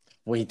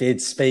 We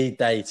did speed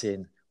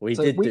dating. We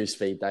did do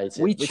speed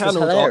dating. We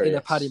channeled our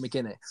inner Paddy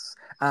McGuinness.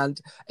 And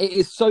it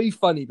is so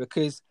funny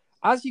because,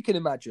 as you can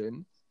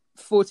imagine,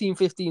 14,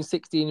 15,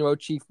 16-year-old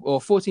chief, or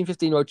 14,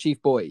 15-year-old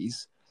chief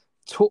boys,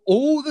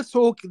 all the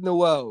talk in the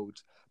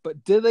world,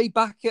 but do they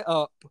back it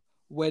up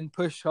when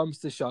push comes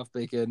to shove,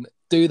 Biggin?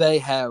 Do they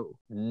hell?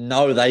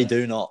 No, they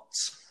do not.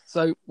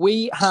 So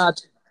we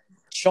had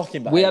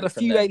shocking. We had a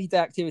few rainy day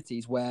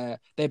activities where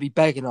they'd be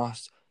begging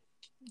us,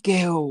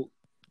 Gil,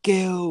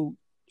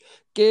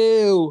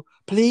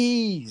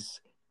 please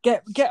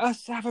get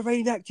us to have a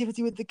rainy day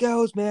activity with the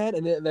girls, man.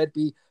 And then they'd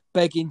be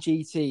begging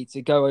GT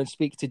to go and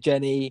speak to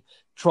Jenny,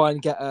 try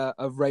and get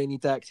a rainy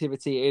day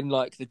activity in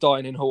like the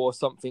dining hall or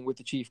something with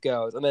the chief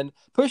girls. And then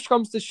push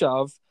comes to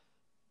shove,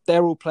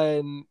 they're all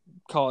playing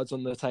cards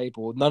on the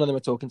table. None of them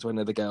are talking to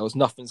any of the girls.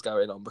 Nothing's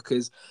going on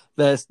because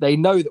they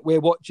know that we're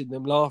watching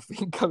them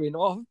laughing, going,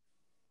 oh,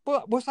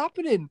 but what's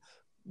happening?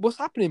 What's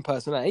happening,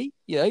 person A?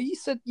 You know, you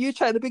said you were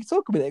chatting a big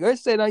talk a minute ago,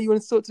 saying how you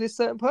want to talk to this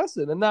certain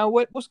person, and now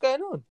what's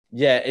going on?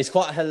 Yeah, it's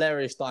quite a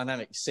hilarious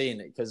dynamic seeing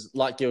it because,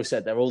 like Gil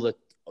said, they're all the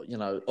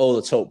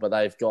talk, but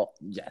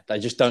they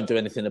just don't do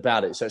anything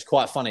about it. So it's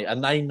quite funny,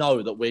 and they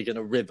know that we're going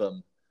to rib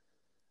them.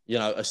 You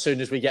know, as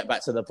soon as we get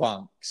back to the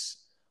bunks,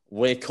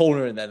 we're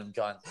cornering them and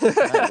going, hey,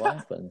 what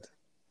happened?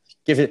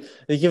 They're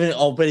giving it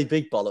old Billy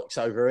Big Bollocks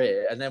over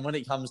here, and then when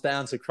it comes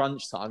down to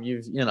crunch time,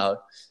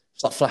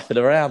 it's like flapping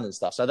around and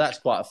stuff. So that's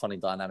quite a funny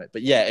dynamic.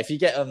 But yeah, if you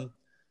get them,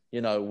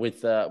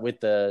 with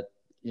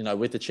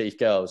the chief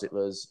girls, it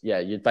was,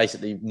 you'd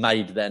basically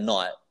made their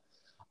night.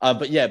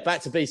 But yeah,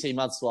 back to BC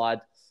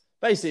Mudslide.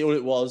 Basically, all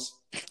it was,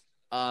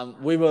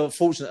 we were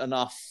fortunate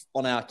enough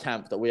on our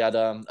camp that we had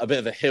a bit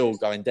of a hill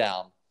going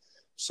down.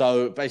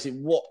 So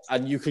basically,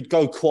 and you could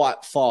go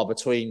quite far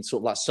between sort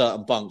of like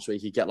certain bunks where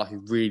you could get like a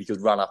really good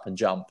run up and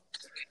jump.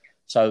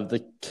 So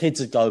the kids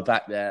would go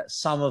back there.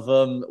 Some of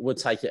them would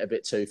take it a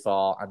bit too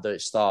far and do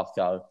it staff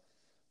go.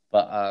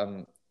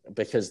 But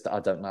because, I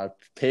don't know,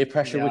 peer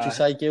pressure, would you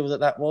say, Gil,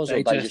 that was?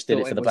 Or they just did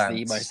it for the bands?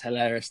 It was the most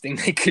hilarious thing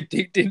they could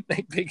do, didn't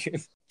they,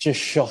 Biggin?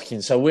 Just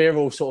shocking. So we're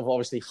all sort of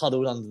obviously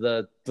huddled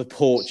under the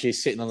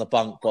porches, sitting on the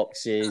bunk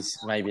boxes,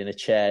 maybe in a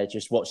chair,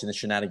 just watching the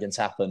shenanigans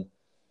happen.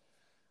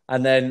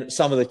 And then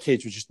some of the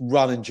kids would just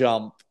run and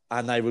jump,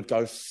 and they would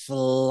go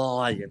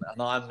flying.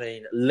 And I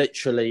mean,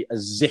 literally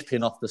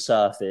zipping off the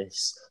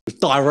surface. It was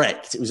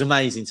direct. It was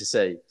amazing to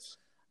see.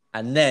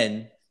 And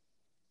then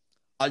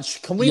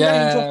Can we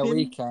name drop him?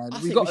 we can. I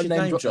We've think got we to should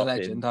name drop the him.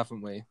 legend,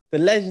 haven't we? The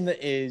legend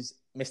that is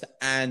Mr.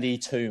 Andy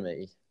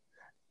Toomey.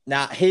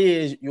 Now, he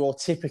is your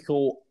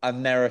typical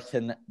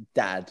American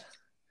dad.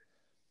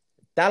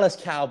 Dallas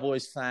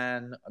Cowboys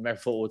fan,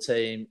 American football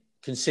team.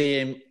 Can see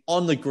him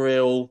on the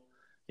grill,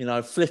 you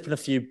know, flipping a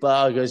few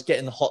burgers,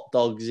 getting the hot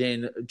dogs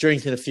in,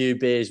 drinking a few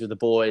beers with the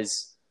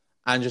boys,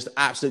 and just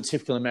absolute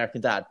typical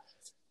American dad.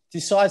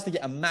 Decides to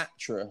get a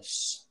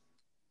mattress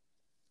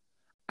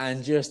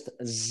and just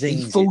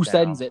zings He full it down.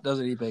 sends it,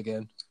 doesn't he,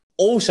 Biggin?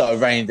 Also,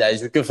 rainy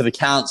days were good for the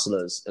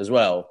counsellors as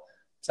well,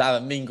 to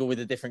have a mingle with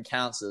the different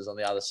counsellors on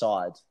the other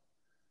side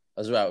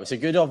as well. It's a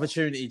good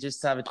opportunity just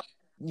to have a,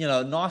 you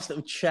know, nice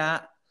little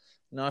chat.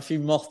 You know, a few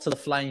moth to the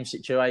flame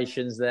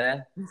situations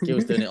there.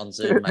 Gil's doing it on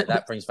Zoom, mate.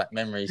 That brings back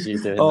memories.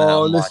 You doing that.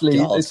 Oh,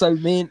 honestly. My God. So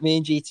me and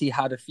GT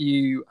had a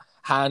few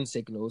hand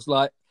signals,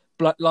 like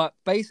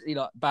basically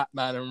like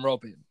Batman and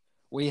Robin.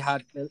 We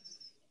had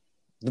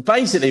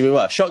basically we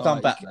were shotgun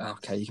Batman.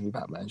 Okay, you can be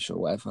Batman, sure,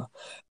 whatever.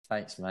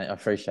 Thanks, mate. I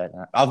appreciate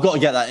that. I've got to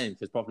get that in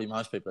because probably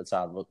most people are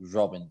tired of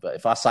Robin. But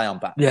if I say I'm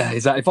Batman, yeah,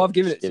 exactly. If I've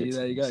given it to you,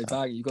 there you go,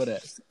 bang, you got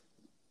it.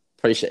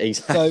 Appreciate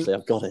exactly. So,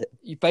 I've got it.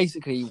 You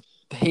basically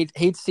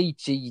he'd see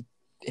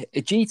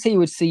GT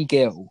would see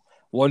Gil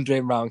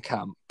wandering around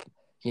camp,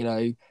 you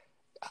know,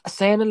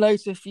 saying hello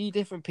to a few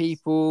different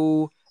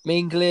people,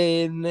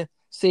 mingling,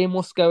 seeing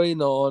what's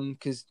going on,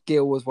 because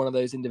Gil was one of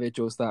those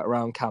individuals that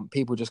around camp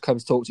people just come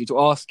to talk to you, to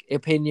ask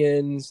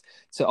opinions,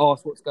 to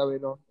ask what's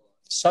going on.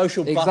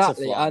 Social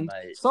butterfly, and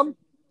mate. Some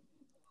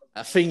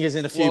fingers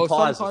in a few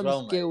pies as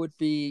well, mate. Gil would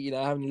be, you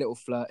know, having a little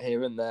flirt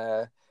here and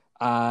there,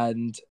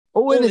 and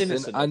all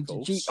innocent. And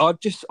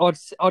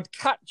I'd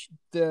catch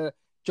the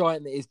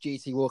giant that is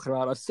GT walking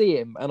around. I'd see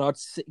him, and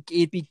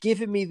he'd be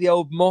giving me the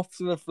old moth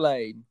to the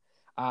flame.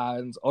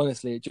 And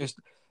honestly, it just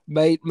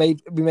we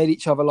made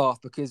each other laugh,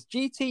 because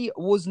GT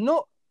was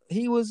not.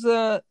 He was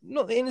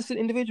not the innocent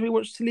individual he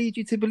wants to lead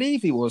you to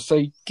believe he was.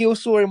 So Gil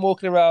saw him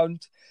walking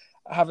around,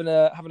 having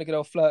a good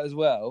old flirt as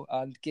well,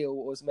 and Gil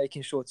was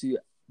making sure to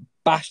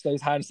bash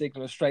those hand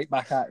signals straight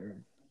back at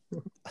him.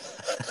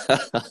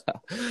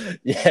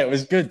 Yeah, it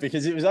was good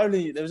because there was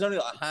only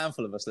like a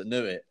handful of us that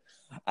knew it,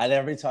 and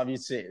every time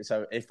you'd see it,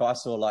 so if I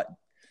saw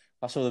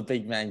the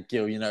big man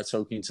Gil, you know,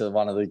 talking to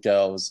one of the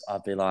girls,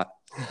 I'd be like,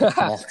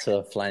 moth to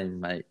a flame,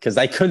 mate, because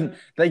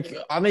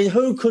I mean,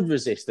 who could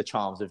resist the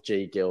charms of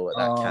G Gil at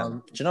that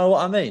camp? Do you know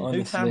what I mean? Honestly.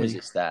 Who can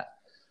resist that?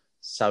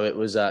 So it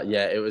was,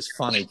 it was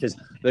funny because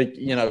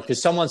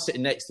because someone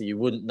sitting next to you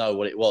wouldn't know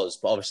what it was,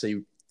 but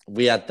obviously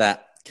we had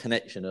that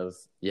connection of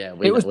we know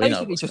what's going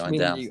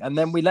down. And you. And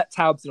then we let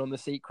Taubes in on the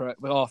secret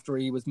after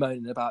he was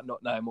moaning about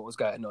not knowing what was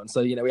going on.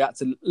 So, you know, we had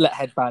to let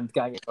Headband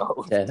gang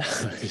involved. Yeah,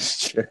 that was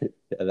true.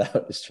 Yeah,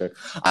 that was true.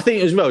 I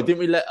think as well, didn't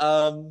we let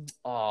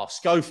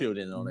Schofield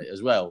in on it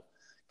as well?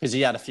 Because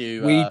he had a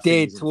few. We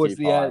did towards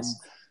the end.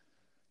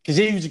 Because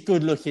he was a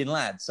good-looking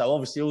lad, so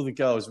obviously all the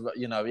girls,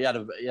 you know, he had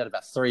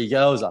about 3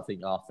 girls, I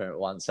think, after it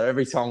once. So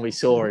every time we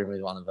saw him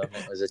with one of them,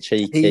 it was a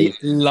cheeky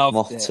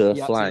moth to a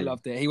flame. He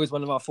loved it. He was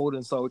one of our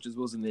fallen soldiers,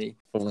 wasn't he?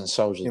 Fallen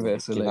soldiers. Give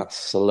it a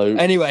salute.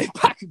 Anyway,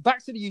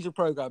 back to the usual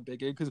program,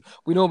 Biggie, because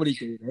we normally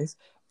do this.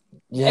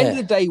 Yeah. End of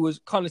the day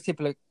was kind of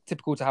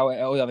typical to how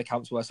all the other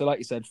camps were. So, like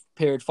you said,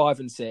 period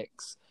 5 and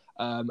 6,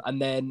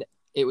 and then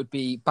it would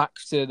be back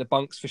to the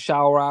bunks for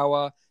shower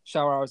hour.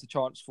 Shower hour is a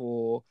chance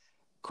for,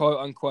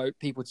 quote unquote,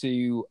 people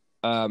to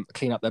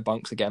clean up their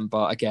bunks again,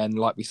 but again,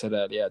 like we said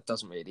earlier, it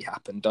doesn't really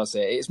happen, does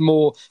it? It's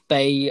more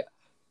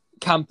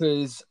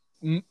campers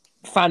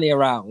fanny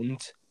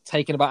around,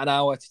 taking about an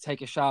hour to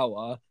take a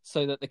shower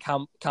so that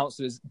the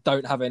counsellors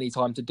don't have any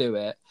time to do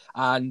it.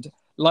 And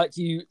like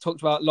you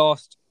talked about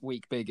last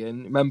week,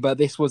 Biggin, remember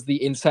this was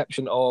the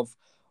inception of,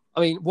 I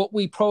mean, what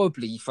we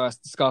probably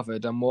first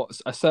discovered and what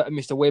a certain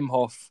Mr. Wim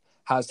Hof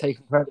has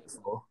taken credit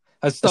for,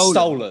 has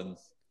stolen.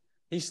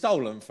 He's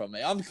stolen from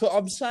me.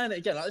 I'm saying it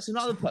again. Like, it's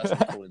another person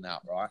calling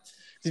out, right?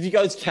 If you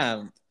go to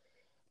camp,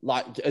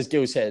 like as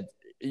Gil said,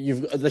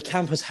 the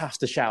campers have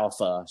to shower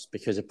first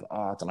because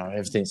I don't know,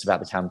 everything's about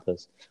the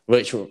campers,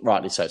 which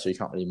rightly so you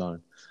can't really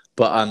moan.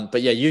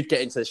 But yeah, you'd get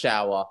into the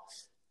shower,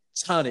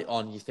 turn it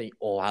on, you think,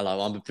 oh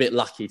hello, I'm a bit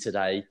lucky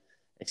today.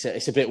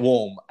 It's a bit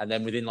warm, and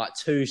then within like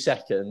 2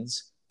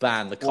 seconds,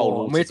 bam, the cold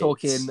water. We're hits.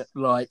 Talking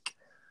like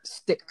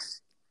sticks.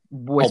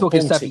 We're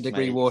talking Baltic,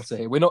 7-degree water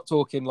here. We're not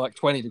talking like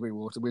 20-degree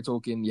water. We're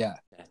talking,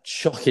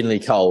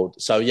 shockingly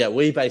cold. So,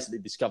 we basically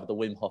discovered the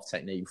Wim Hof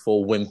technique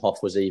before Wim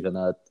Hof was even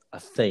a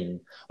thing.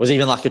 Was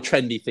even like a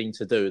trendy thing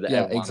to do that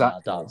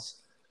everyone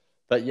does.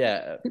 But,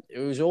 it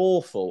was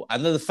awful.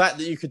 And then the fact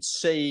that you could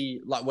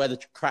see like where the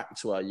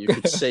cracks were, you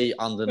could see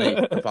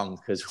underneath the bunk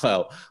as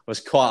well,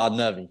 was quite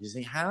unnerving. You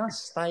think, how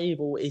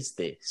stable is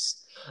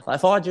this? Like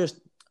if I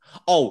just...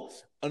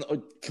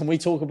 can we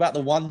talk about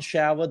the one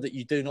shower that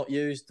you do not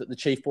use, that the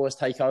chief boys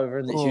take over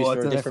and it's used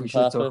for a different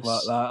purpose? Talk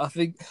about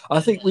that. I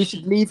think we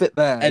should leave it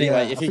there.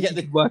 Anyway, if you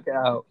get work it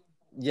out.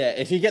 Yeah,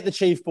 if you get the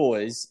chief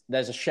boys,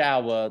 there's a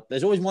shower.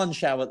 There's always one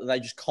shower that they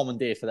just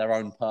commandeer for their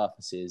own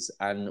purposes,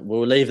 and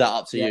we'll leave that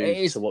up to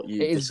you. To what you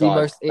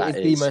decide. It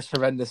is the most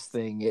horrendous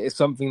thing. It is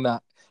something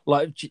that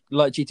like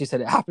GT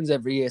said, it happens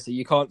every year, so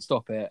you can't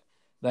stop it.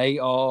 They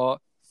are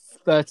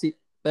 30.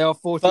 They are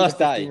 14 First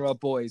to day. 15-year-old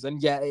boys,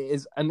 and yeah, it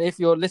is. And if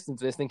you're listening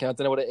to this thinking, I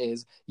don't know what it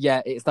is,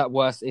 yeah, it's that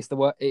worst. It's the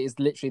worst. It is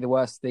literally the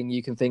worst thing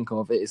you can think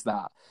of. It is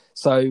that.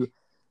 So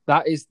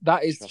that is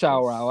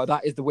shower hour.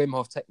 That is the Wim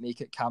Hof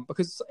technique at camp.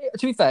 Because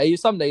to be fair,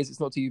 some days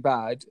it's not too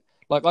bad.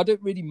 Like, I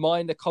don't really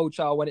mind a cold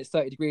shower when it's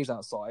 30 degrees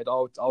outside.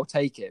 I'll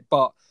take it.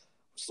 But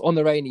on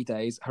the rainy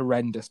days,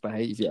 horrendous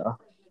behaviour.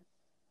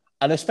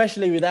 And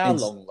especially with our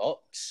long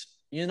locks,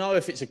 you know,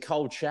 if it's a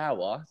cold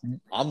shower,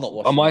 I'm not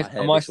washing my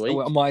hair this week.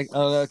 Am I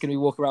going to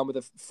walk around with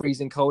a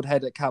freezing cold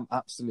head at camp?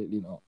 Absolutely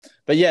not.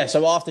 But yeah,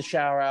 so after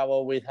shower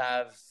hour, we'd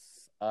have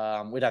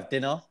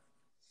dinner.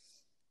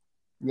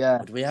 Yeah.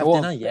 Would we have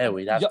dinner? Yeah,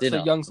 we'd have dinner.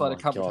 So young side of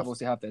camp would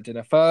obviously have their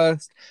dinner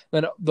first.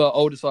 Then the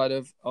older side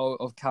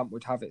of camp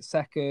would have it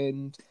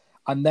second.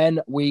 And then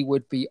we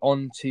would be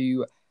on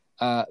to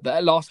the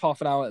last half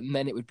an hour, and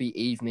then it would be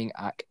evening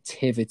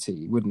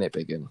activity, wouldn't it,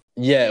 Biggin?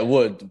 Yeah, it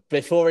would.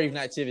 Before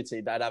evening activity,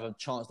 they'd have a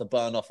chance to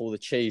burn off all the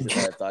cheese that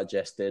they've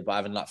digested by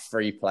having like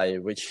free play,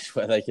 which is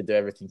where they could do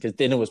everything. Because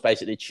dinner was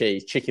basically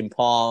cheese, chicken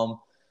parm,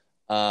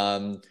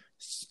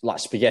 like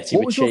spaghetti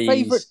with cheese. Your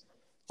favourite?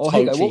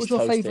 What was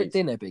your favourite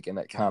dinner, Biggin,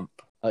 at camp?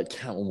 At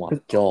camp, oh my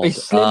god!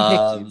 It's slim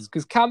pickings,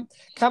 because camp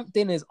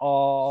dinners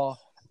are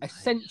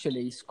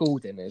essentially school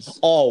dinners.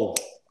 Oh,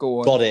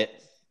 got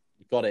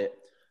it.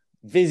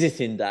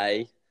 Visiting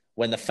day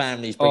when the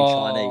families bring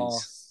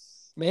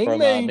Chinese. Ming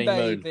Moon,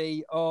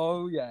 baby.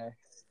 Oh, yeah.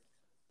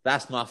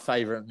 That's my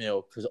favourite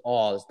meal because,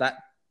 that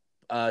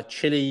the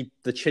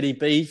chili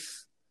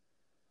beef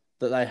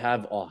that they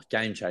have,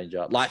 game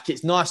changer. Like,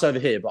 it's nice over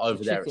here, but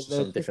over there it's just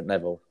on a different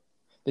level.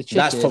 The chicken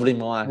that's probably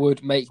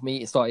would make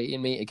me start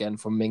eating meat again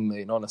from Ming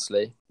Moon,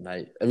 honestly.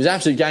 Mate, it was an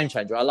absolute game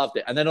changer. I loved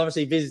it. And then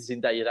obviously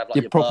visiting day, you'd have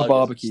like your proper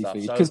barbecue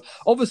food. Because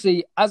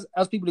obviously, as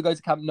people who go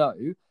to camp know,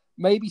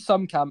 maybe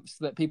some camps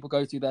that people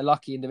go to, they're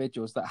lucky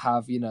individuals that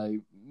have, you know,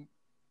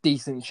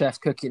 decent chefs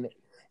cooking.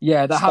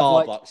 Yeah, that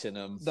Starbucks have in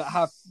them. That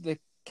have the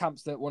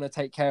camps that want to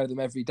take care of them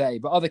every day.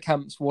 But other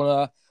camps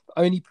want to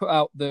only put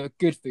out the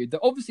good food that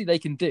obviously they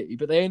can do,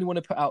 but they only want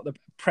to put out the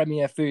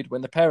premier food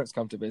when the parents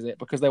come to visit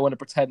because they want to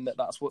pretend that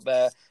that's what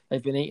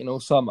they've been eating all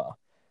summer.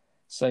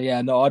 So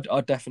yeah, no,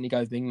 I'd definitely go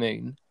with Ming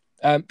Moon.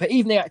 But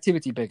evening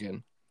activity,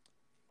 Biggin.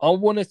 I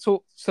want to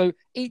talk. So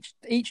each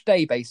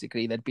day,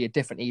 basically, there'd be a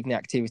different evening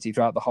activity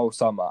throughout the whole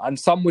summer, and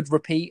some would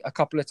repeat a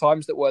couple of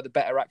times that were the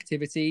better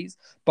activities.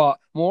 But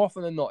more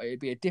often than not, it'd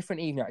be a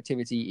different evening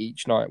activity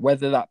each night.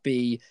 Whether that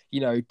be,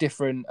 you know,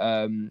 different.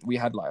 We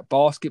had like a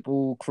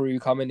basketball crew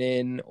coming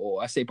in,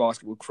 or I say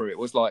basketball crew. It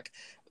was like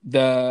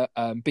the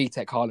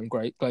BTEC Harlem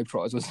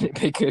Globetrotters, wasn't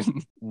it,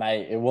 Biggin?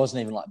 Mate, it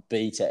wasn't even like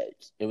BTEC.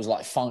 It was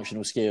like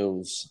functional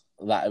skills.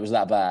 That it was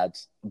that bad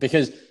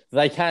because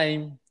they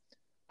came.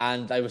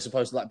 And they were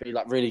supposed to be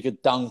really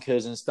good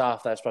dunkers and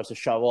stuff. They were supposed to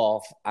show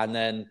off. And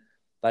then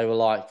they were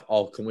like,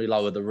 "Oh, can we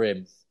lower the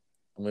rim?"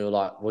 And we were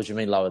like, "What do you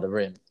mean lower the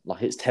rim?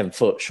 Like, it's 10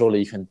 foot. Surely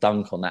you can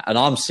dunk on that." And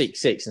I'm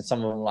 6'6", and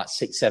some of them are like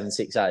 6'7",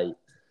 6'8".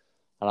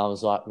 And I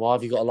was like, "Why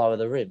have you got to lower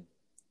the rim?"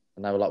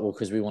 And they were like, "Well,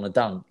 because we want to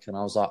dunk." And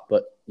I was like,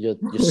 "But you're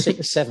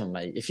 6'7",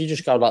 mate. If you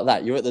just go like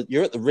that, you're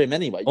at the rim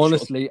anyway."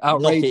 Honestly,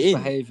 outrageous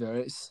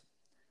behaviour.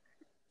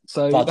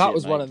 That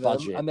was one of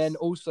them. And then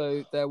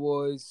also there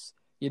was,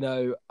 you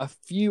know, a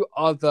few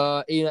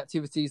other evening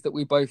activities that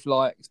we both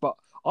liked, but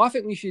I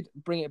think we should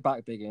bring it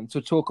back, Biggin, to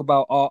talk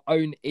about our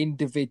own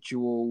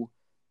individual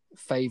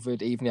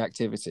favoured evening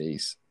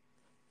activities.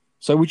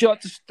 So would you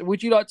like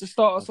to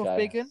start us off,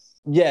 Biggin?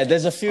 Yeah,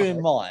 there's a few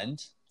in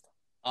mind.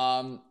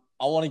 I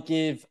want to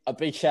give a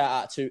big shout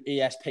out to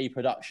ESP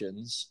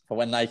Productions for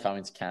when they come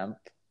into camp.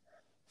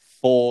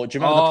 Do you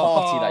remember the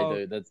party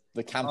they do?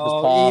 The campus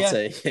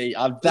party?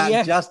 Yeah.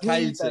 That just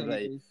came to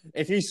me.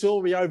 If you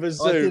saw me over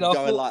Zoom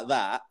going like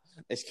that,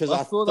 it's because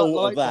I thought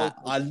of that.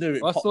 I knew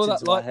it popped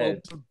into my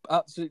head.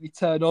 Absolutely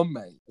turn on,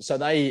 mate. So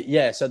they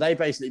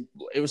basically,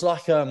 it was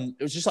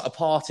just like a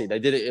party. They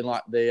did it in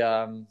like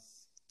the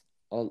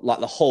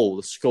hall,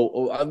 the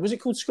school. Was it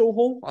called school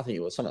hall? I think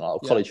it was something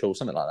like college hall,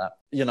 something like that.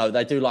 You know,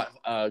 they do like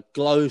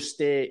glow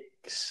sticks.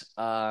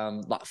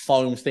 Like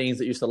foam things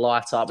that used to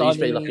light up. It used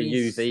to be like a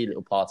UV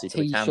little party for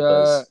the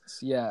campers.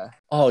 Yeah.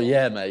 Oh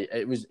yeah, mate.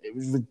 It was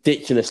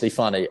ridiculously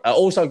funny.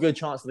 Also a good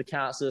chance for the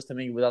counsellors to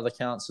meet with other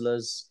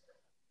counsellors.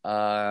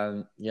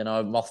 You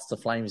know, moths to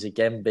flames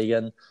again,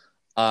 Biggin.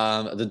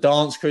 The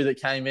dance crew that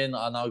came in,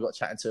 I know I got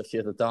chatting to a few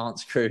of the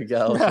dance crew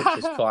girls, which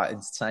is quite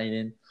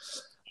entertaining.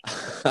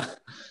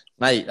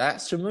 Mate,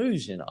 that's some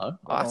moves, you know.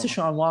 I have to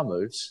show them my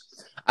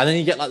moves. And then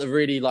you get like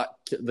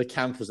the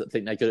campers that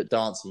think they're good at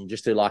dancing. You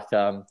just do like,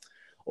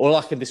 all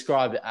I can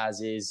describe it as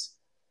is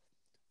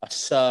a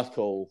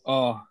circle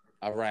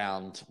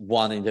around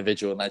one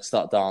individual and they'd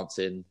start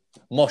dancing.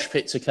 Mosh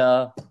pits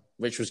occur,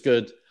 which was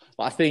good.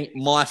 But I think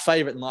my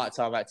favourite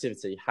nighttime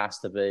activity has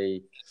to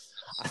be,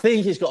 I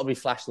think it's got to be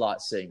flashlight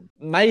sing.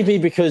 Maybe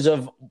because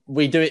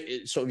we do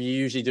it sort of, you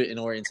usually do it in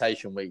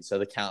orientation week, so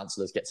the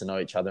counsellors get to know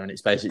each other, and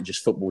it's basically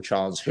just football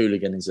chants,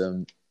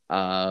 hooliganism.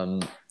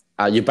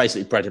 You're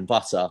basically bread and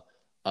butter.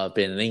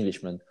 being an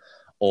Englishman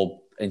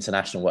or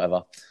international,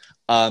 whatever.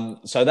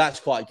 So that's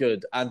quite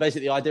good. And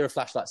basically, the idea of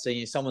flashlight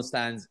singing is someone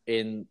stands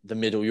in the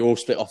middle. You're all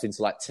split off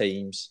into like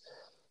teams.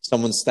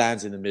 Someone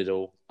stands in the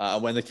middle,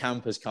 and when the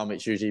campers come,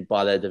 it's usually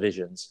by their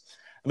divisions.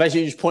 And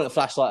basically, you just point a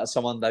flashlight at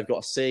someone. They've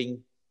got to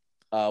sing.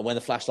 When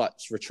the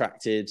flashlight's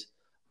retracted,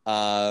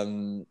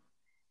 they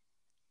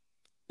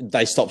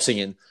stop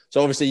singing.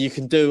 So obviously, you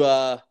can do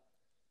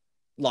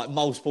like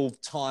multiple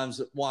times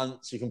at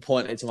once. You can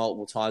point it to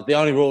multiple times. The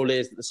only rule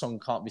is that the song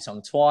can't be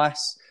sung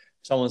twice.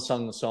 If someone's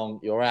sung the song,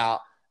 you're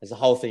out. There's a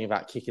whole thing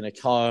about kicking a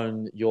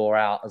cone, you're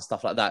out, and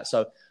stuff like that.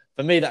 So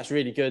for me, that's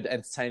really good,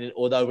 entertaining.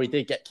 Although we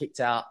did get kicked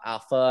out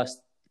our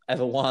first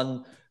ever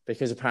one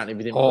because apparently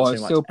we didn't put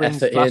too much effort in. It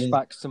still brings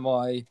flashbacks to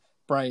my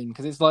brain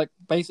because it's like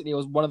basically it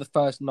was one of the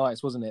first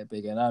nights, wasn't it,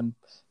 Biggin? And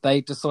they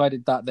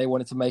decided that they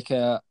wanted to make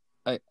a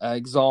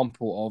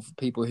example of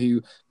people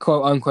who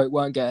quote unquote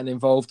weren't getting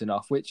involved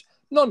enough, which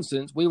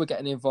nonsense. We were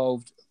getting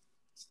involved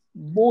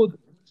more.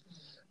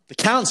 The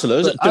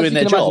counsellors are doing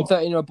their job.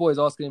 13-year-old boys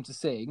asking him to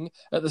sing.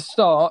 At the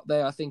start,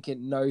 they are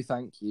thinking, "No,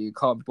 thank you,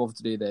 can't be bothered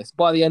to do this."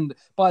 By the end,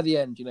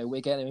 you know, we're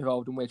getting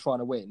involved and we're trying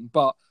to win.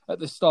 But at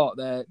the start,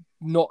 they're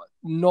not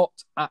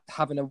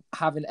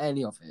having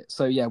any of it.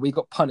 So yeah, we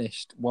got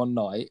punished one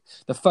night.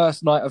 The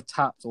first night of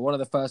taps, or one of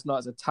the first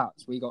nights of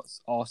taps, we got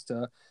asked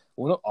to,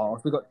 well, not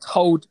asked. We got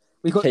told.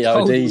 We got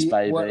told we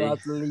weren't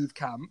allowed to leave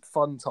camp.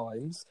 Fun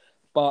times,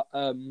 but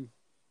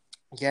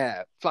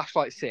yeah,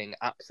 flashlight sing,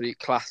 absolute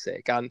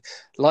classic. And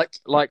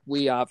like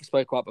we have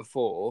spoke about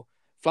before,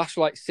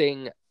 flashlight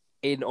sing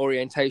in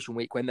orientation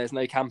week when there's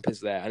no campers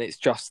there and it's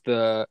just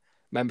the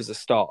members of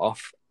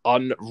staff,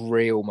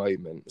 unreal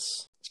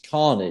moments. It's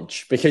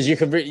carnage because you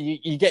can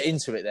you get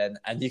into it then,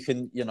 and you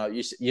can you know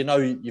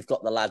you've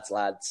got the lads,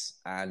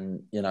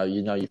 and you know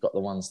you've got the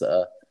ones that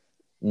are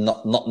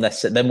not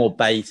necessarily, they're more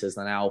betas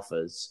than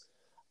alphas.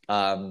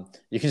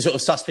 You can sort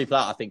of suss people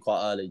out, I think,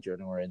 quite early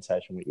during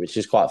orientation week, which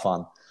is quite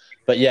fun.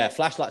 But yeah,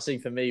 flashlight scene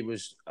for me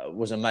was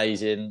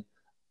amazing.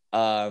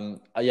 Yeah,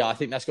 I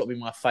think that's got to be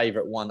my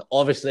favourite one.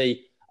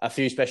 Obviously, a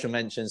few special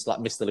mentions like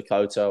Mr.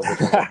 Lakota,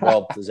 which I got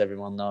robbed, as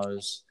everyone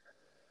knows.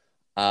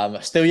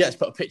 Still yet to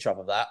put a picture up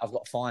of that. I've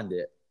got to find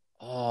it.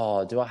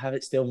 Oh, do I have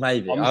it still?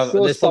 Maybe. I'm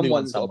sure there's probably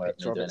one somewhere. Got a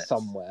picture of it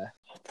somewhere.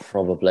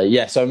 Probably.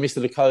 Yeah, so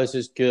Mr.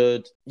 Lakota's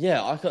good.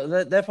 Yeah,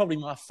 they're probably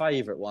my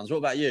favourite ones. What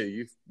about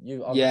you?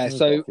 Yeah,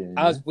 so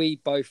as we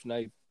both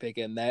know,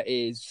 Biggin, there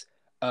is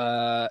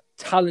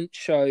talent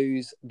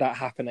shows that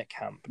happen at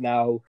camp.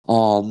 Now,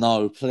 oh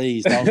no,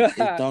 please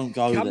don't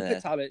go camp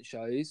there. Talent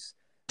shows,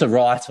 it's a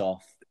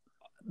write-off.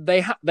 They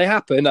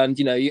happen, and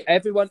you know,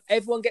 everyone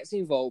gets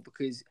involved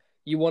because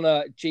you want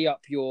to g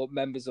up your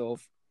members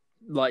of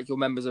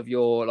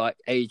your like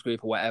age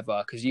group or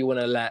whatever, because you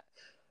want to let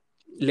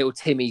little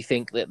Timmy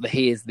think that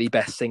he is the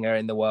best singer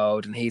in the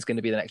world and he's going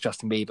to be the next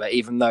Justin Bieber,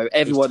 even though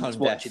everyone that's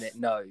watching it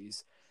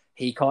knows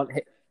he can't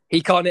hit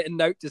a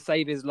note to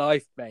save his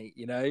life, mate.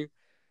 You know.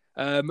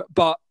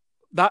 But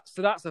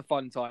that's a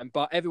fun time.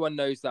 But everyone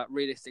knows that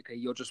realistically,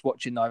 you're just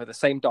watching either the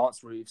same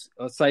dance moves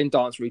or the same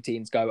dance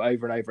routines go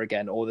over and over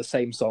again, or the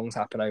same songs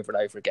happen over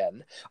and over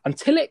again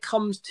until it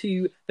comes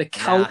to the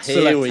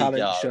Counsellor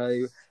talent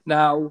show.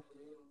 Now,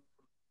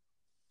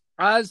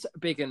 as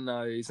Biggin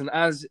knows, and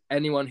as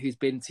anyone who's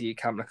been to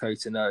Camp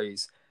Lakota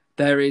knows,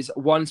 there is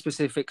one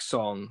specific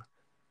song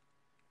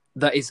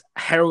that is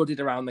heralded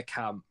around the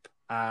camp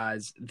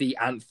as the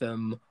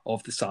anthem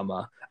of the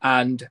summer,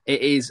 and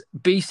it is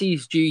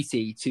BC's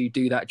duty to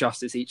do that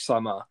justice each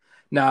summer.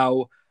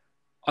 Now,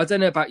 I don't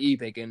know about you,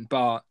 Biggin,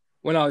 but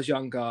when I was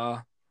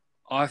younger,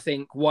 I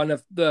think one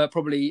of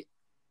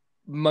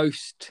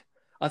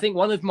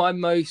my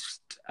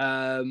most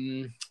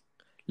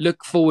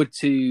look forward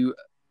to.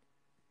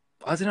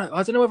 I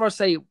don't know whether I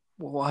say.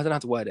 Well, I don't know how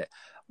to word it.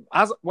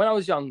 As when I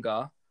was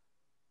younger,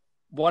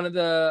 one of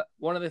the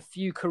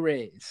few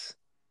careers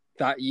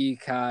that you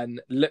can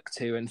look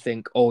to and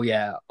think, oh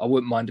yeah, I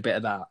wouldn't mind a bit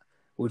of that,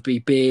 would be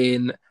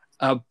being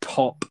a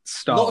pop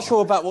star. Not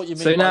sure about what you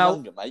mean by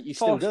younger, mate. You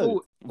still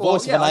do.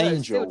 Voice of an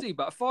angel. I still do,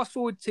 but fast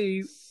forward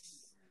to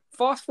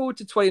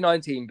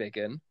 2019,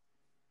 Biggin,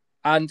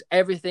 and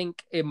everything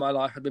in my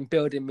life had been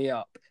building me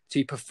up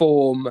to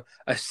perform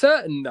a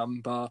certain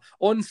number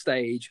on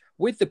stage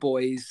with the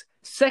boys,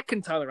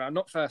 second time around,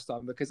 not first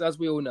time, because as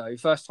we all know,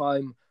 first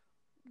time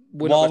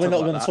we're not going to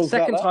talk about that.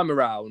 Second time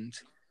around.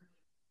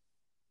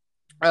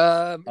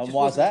 And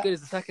why is that? As good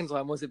as the second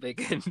time, was it,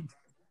 Biggin?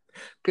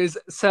 Because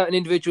certain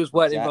individuals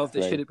weren't involved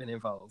that should have been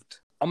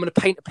involved. I'm going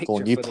to paint a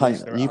picture. You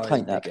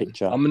paint that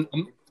picture. I'm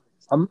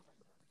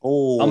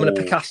going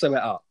to Picasso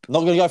it up.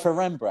 Not going to go for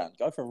Rembrandt.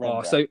 Go for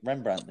Rembrandt.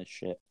 Rembrandt this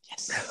shit.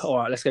 Yes. All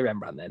right, let's go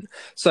Rembrandt then.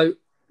 So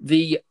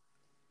the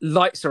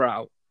lights are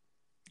out.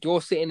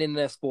 You're sitting in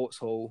the sports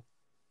hall.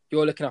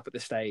 You're looking up at the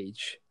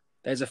stage.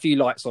 There's a few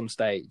lights on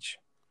stage.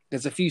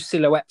 There's a few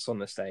silhouettes on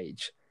the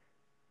stage.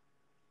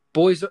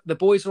 The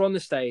boys are on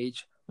the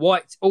stage,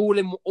 white, all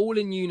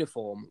in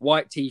uniform,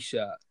 white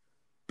t-shirt,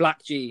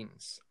 black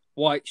jeans,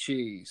 white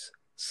shoes,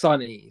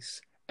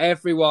 sunnies.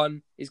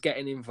 Everyone is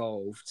getting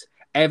involved.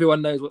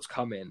 Everyone knows what's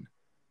coming.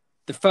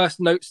 the first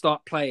notes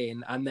start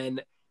playing, and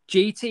then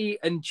GT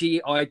and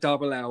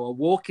GILL are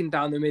walking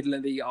down the middle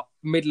of the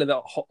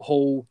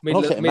hall,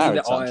 middle of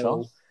the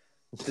aisle.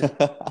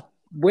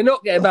 We're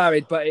not getting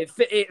married, but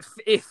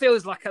it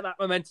feels like that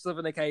momentous of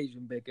an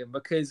occasion, Bigham,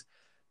 because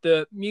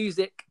the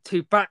music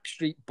to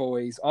Backstreet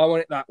Boys, I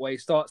Want It That Way,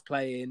 starts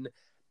playing.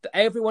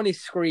 Everyone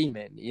is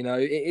screaming. You know,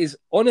 it is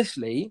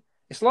honestly,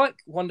 it's like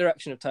One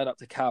Direction have turned up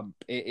to camp.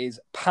 It is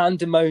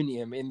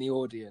pandemonium in the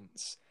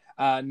audience.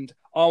 And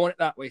I Want It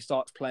That Way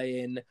starts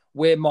playing.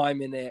 We're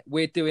miming it.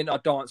 We're doing our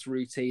dance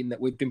routine that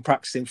we've been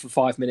practicing for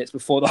 5 minutes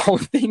before the whole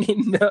thing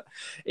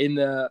in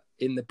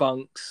the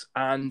bunks.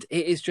 And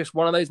it is just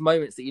one of those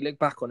moments that you look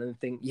back on and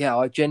think, yeah,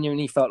 I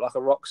genuinely felt like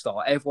a rock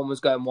star. Everyone was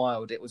going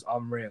wild. It was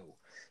unreal.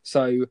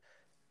 So,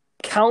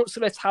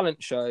 Counsellor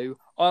talent show,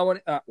 I Want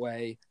It That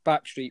Way,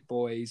 Backstreet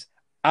Boys,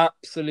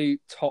 absolute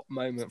top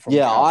moment from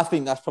Yeah, camp. I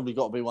think that's probably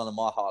got to be one of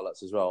my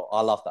highlights as well. I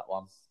love that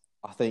one.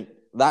 I think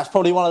that's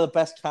probably one of the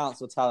best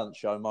Counsellor talent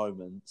show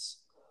moments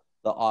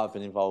that I've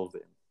been involved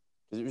in,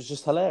 because it was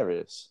just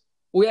hilarious.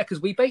 Well, yeah,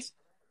 because we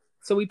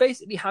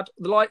basically had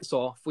the lights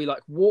off. We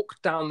like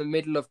walked down the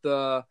middle of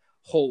the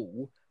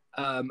hall.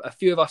 A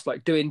few of us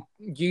like doing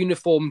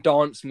uniform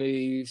dance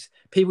moves.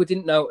 People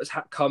didn't know it was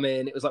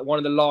coming. It was like one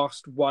of the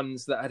last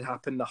ones that had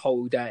happened the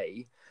whole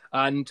day.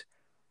 And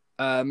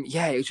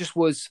it just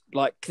was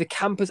like the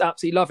campers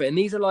absolutely love it. And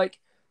these are like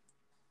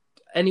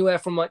anywhere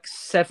from like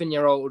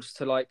 7-year-olds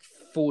to like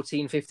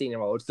 14,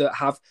 15-year-olds that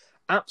have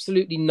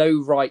absolutely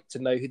no right to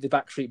know who the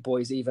Backstreet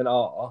Boys even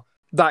are.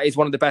 That is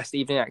one of the best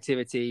evening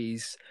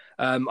activities.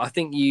 I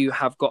think you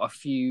have got a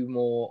few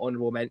more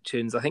honourable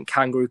mentions. I think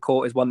Kangaroo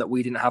Court is one that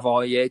we didn't have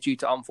our year due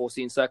to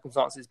unforeseen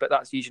circumstances, but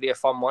that's usually a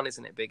fun one,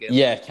 isn't it, Bigger?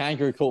 Yeah,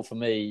 Kangaroo Court for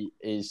me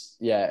is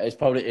it's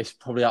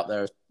probably up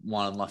there as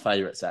one of my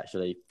favourites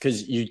actually,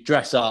 because you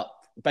dress up.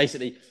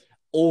 Basically,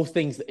 all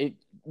things that it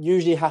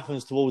usually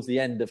happens towards the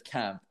end of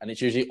camp, and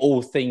it's usually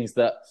all things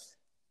that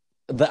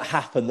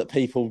happen that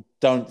people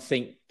don't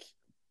think.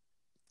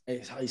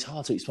 It's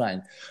hard to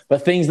explain,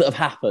 but things that have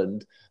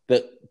happened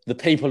that the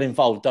people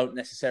involved don't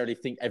necessarily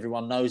think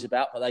everyone knows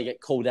about, but they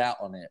get called out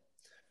on it.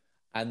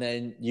 And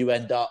then you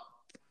end up,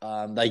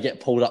 they get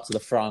pulled up to the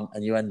front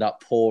and you end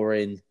up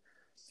pouring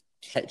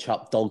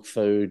ketchup, dog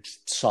food,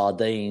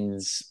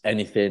 sardines,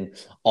 anything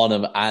on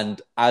them.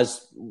 And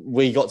as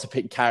we got to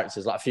pick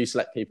characters, like a few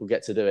select people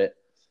get to do it.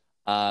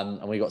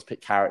 And we got to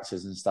pick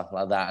characters and stuff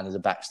like that. And there's a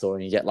backstory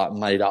and you get like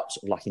made up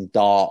sort of like in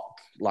dark,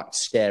 like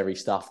scary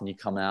stuff, and you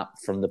come out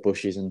from the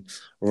bushes and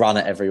run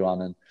at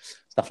everyone and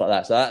stuff like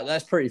that. So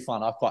that's pretty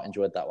fun. I quite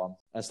enjoyed that one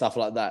and stuff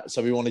like that.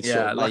 So we wanted to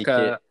sort of make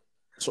it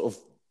sort of,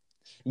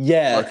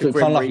 like kind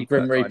of like a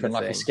Grim Reaper and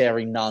like a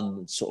scary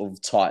nun sort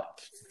of type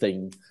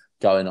thing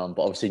going on.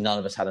 But obviously none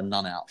of us had a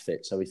nun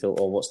outfit. So we thought,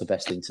 oh, what's the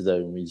best thing to do?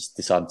 And we just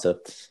decided to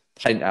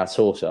paint our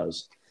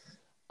torsos.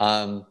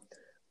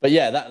 But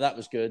yeah, that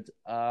was good.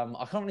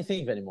 I can't really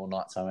think of any more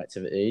nighttime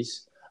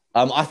activities.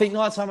 I think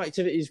nighttime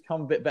activities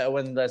become a bit better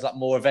when there's like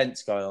more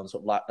events going on,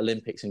 sort of like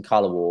Olympics and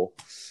Colour War.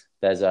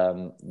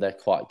 They're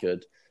quite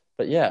good.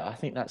 But yeah, I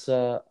think that's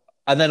and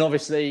then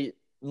obviously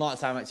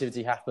nighttime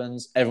activity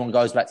happens. Everyone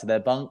goes back to their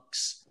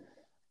bunks,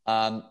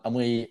 and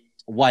we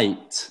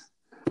wait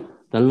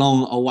the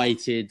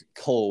long-awaited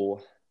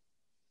call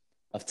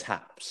of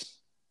taps.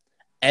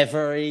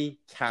 Every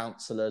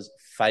counsellor's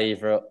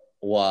favourite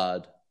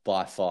word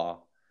by far.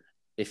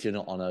 If you're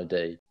not on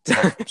OD,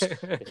 taps.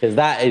 Because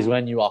that is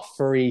when you are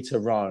free to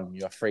roam.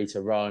 You are free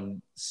to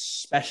roam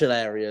special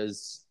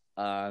areas,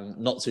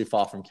 not too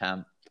far from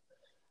camp,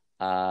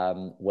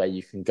 where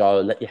you can go,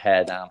 let your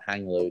hair down,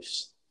 hang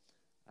loose,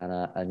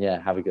 and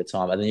yeah, have a good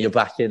time. And then you're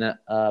back in at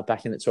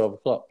 12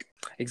 o'clock.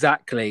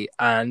 Exactly,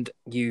 and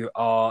you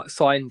are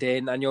signed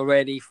in, and you're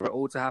ready for it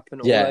all to happen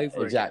all over.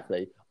 Yeah,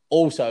 exactly. Again.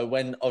 Also,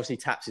 when obviously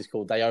taps is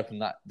called, they open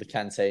the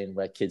canteen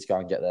where kids go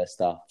and get their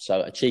stuff.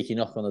 So a cheeky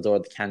knock on the door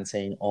of the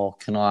canteen, or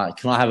can I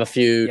have a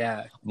few?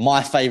 Yeah.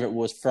 My favourite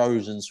was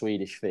frozen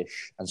Swedish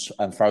fish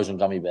and frozen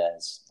gummy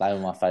bears. They were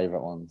my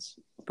favourite ones.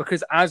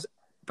 Because as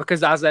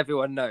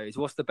everyone knows,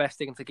 what's the best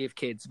thing to give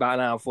kids about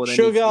an hour before they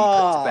Sugar! need to be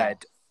put to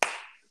bed?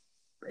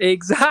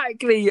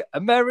 Exactly,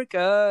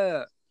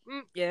 America.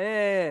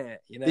 Yeah.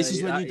 You know, this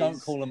is when you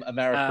don't call them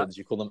Americans,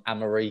 you call them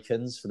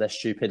Americans for their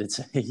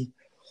stupidity.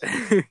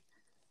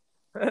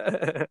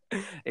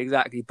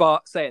 Exactly,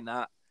 but saying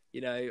that, you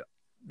know,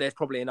 there's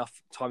probably enough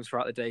times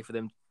throughout the day for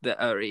them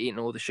that are eating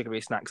all the sugary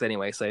snacks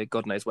anyway, so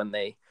God knows when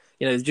they,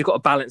 you know, you've got to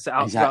balance it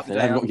out. Exactly,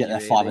 the they've got to get their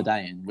 5 a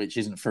day in, which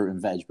isn't fruit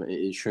and veg, but it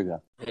is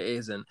sugar. It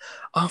isn't.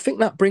 I think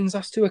that brings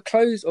us to a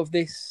close of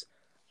this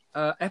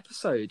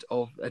episode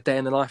of A Day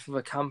in the Life of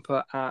a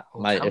Camper at...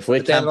 Mate, if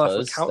we're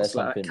campers, there's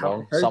something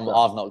wrong.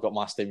 I've not got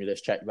my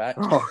stimulus check back.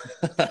 Oh.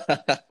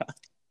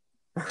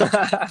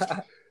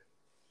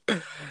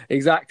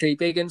 Exactly,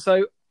 Big. And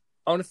so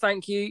I want to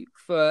thank you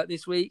for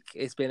this week.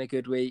 It's been a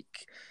good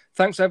week.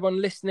 Thanks to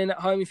everyone listening at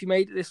home. If you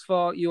made it this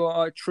far, you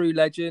are a true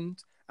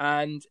legend.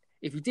 And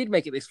if you did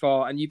make it this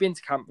far and you've been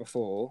to camp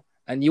before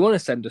and you want to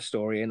send a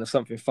story in of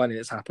something funny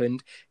that's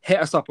happened, hit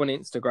us up on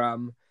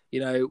Instagram.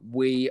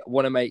 we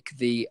want to make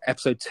the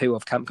episode 2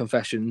 of Camp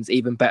Confessions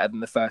even better than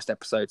the first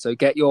episode. So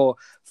get your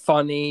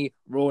funny,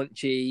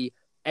 raunchy,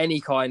 any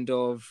kind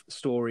of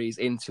stories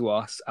into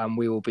us, and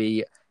we will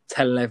be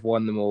telling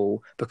everyone them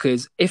all.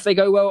 Because if they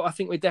go well, I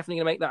think we're definitely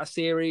going to make that a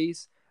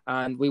series.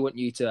 And we want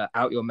you to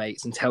out your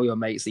mates and tell your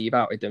mates that you've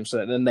outed them, so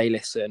that then they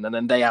listen and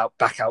then they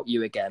back out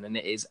you again, and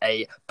it is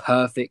a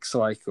perfect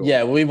cycle.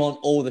 Yeah, we want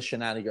all the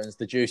shenanigans,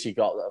 the juicy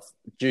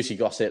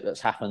gossip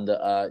that's happened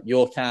at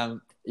your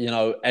camp.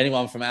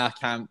 Anyone from our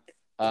camp,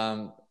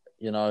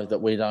 that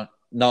we don't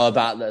know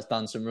about that's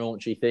done some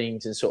raunchy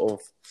things and sort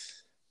of,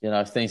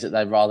 things that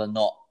they'd rather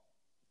not,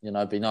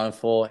 be known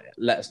for.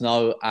 Let us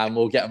know and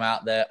we'll get them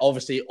out there.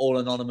 Obviously, all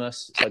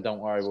anonymous, so don't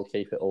worry, we'll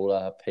keep it all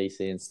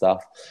PC and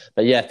stuff.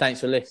 But yeah, thanks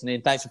for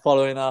listening. Thanks for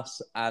following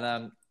us.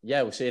 And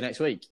we'll see you next week.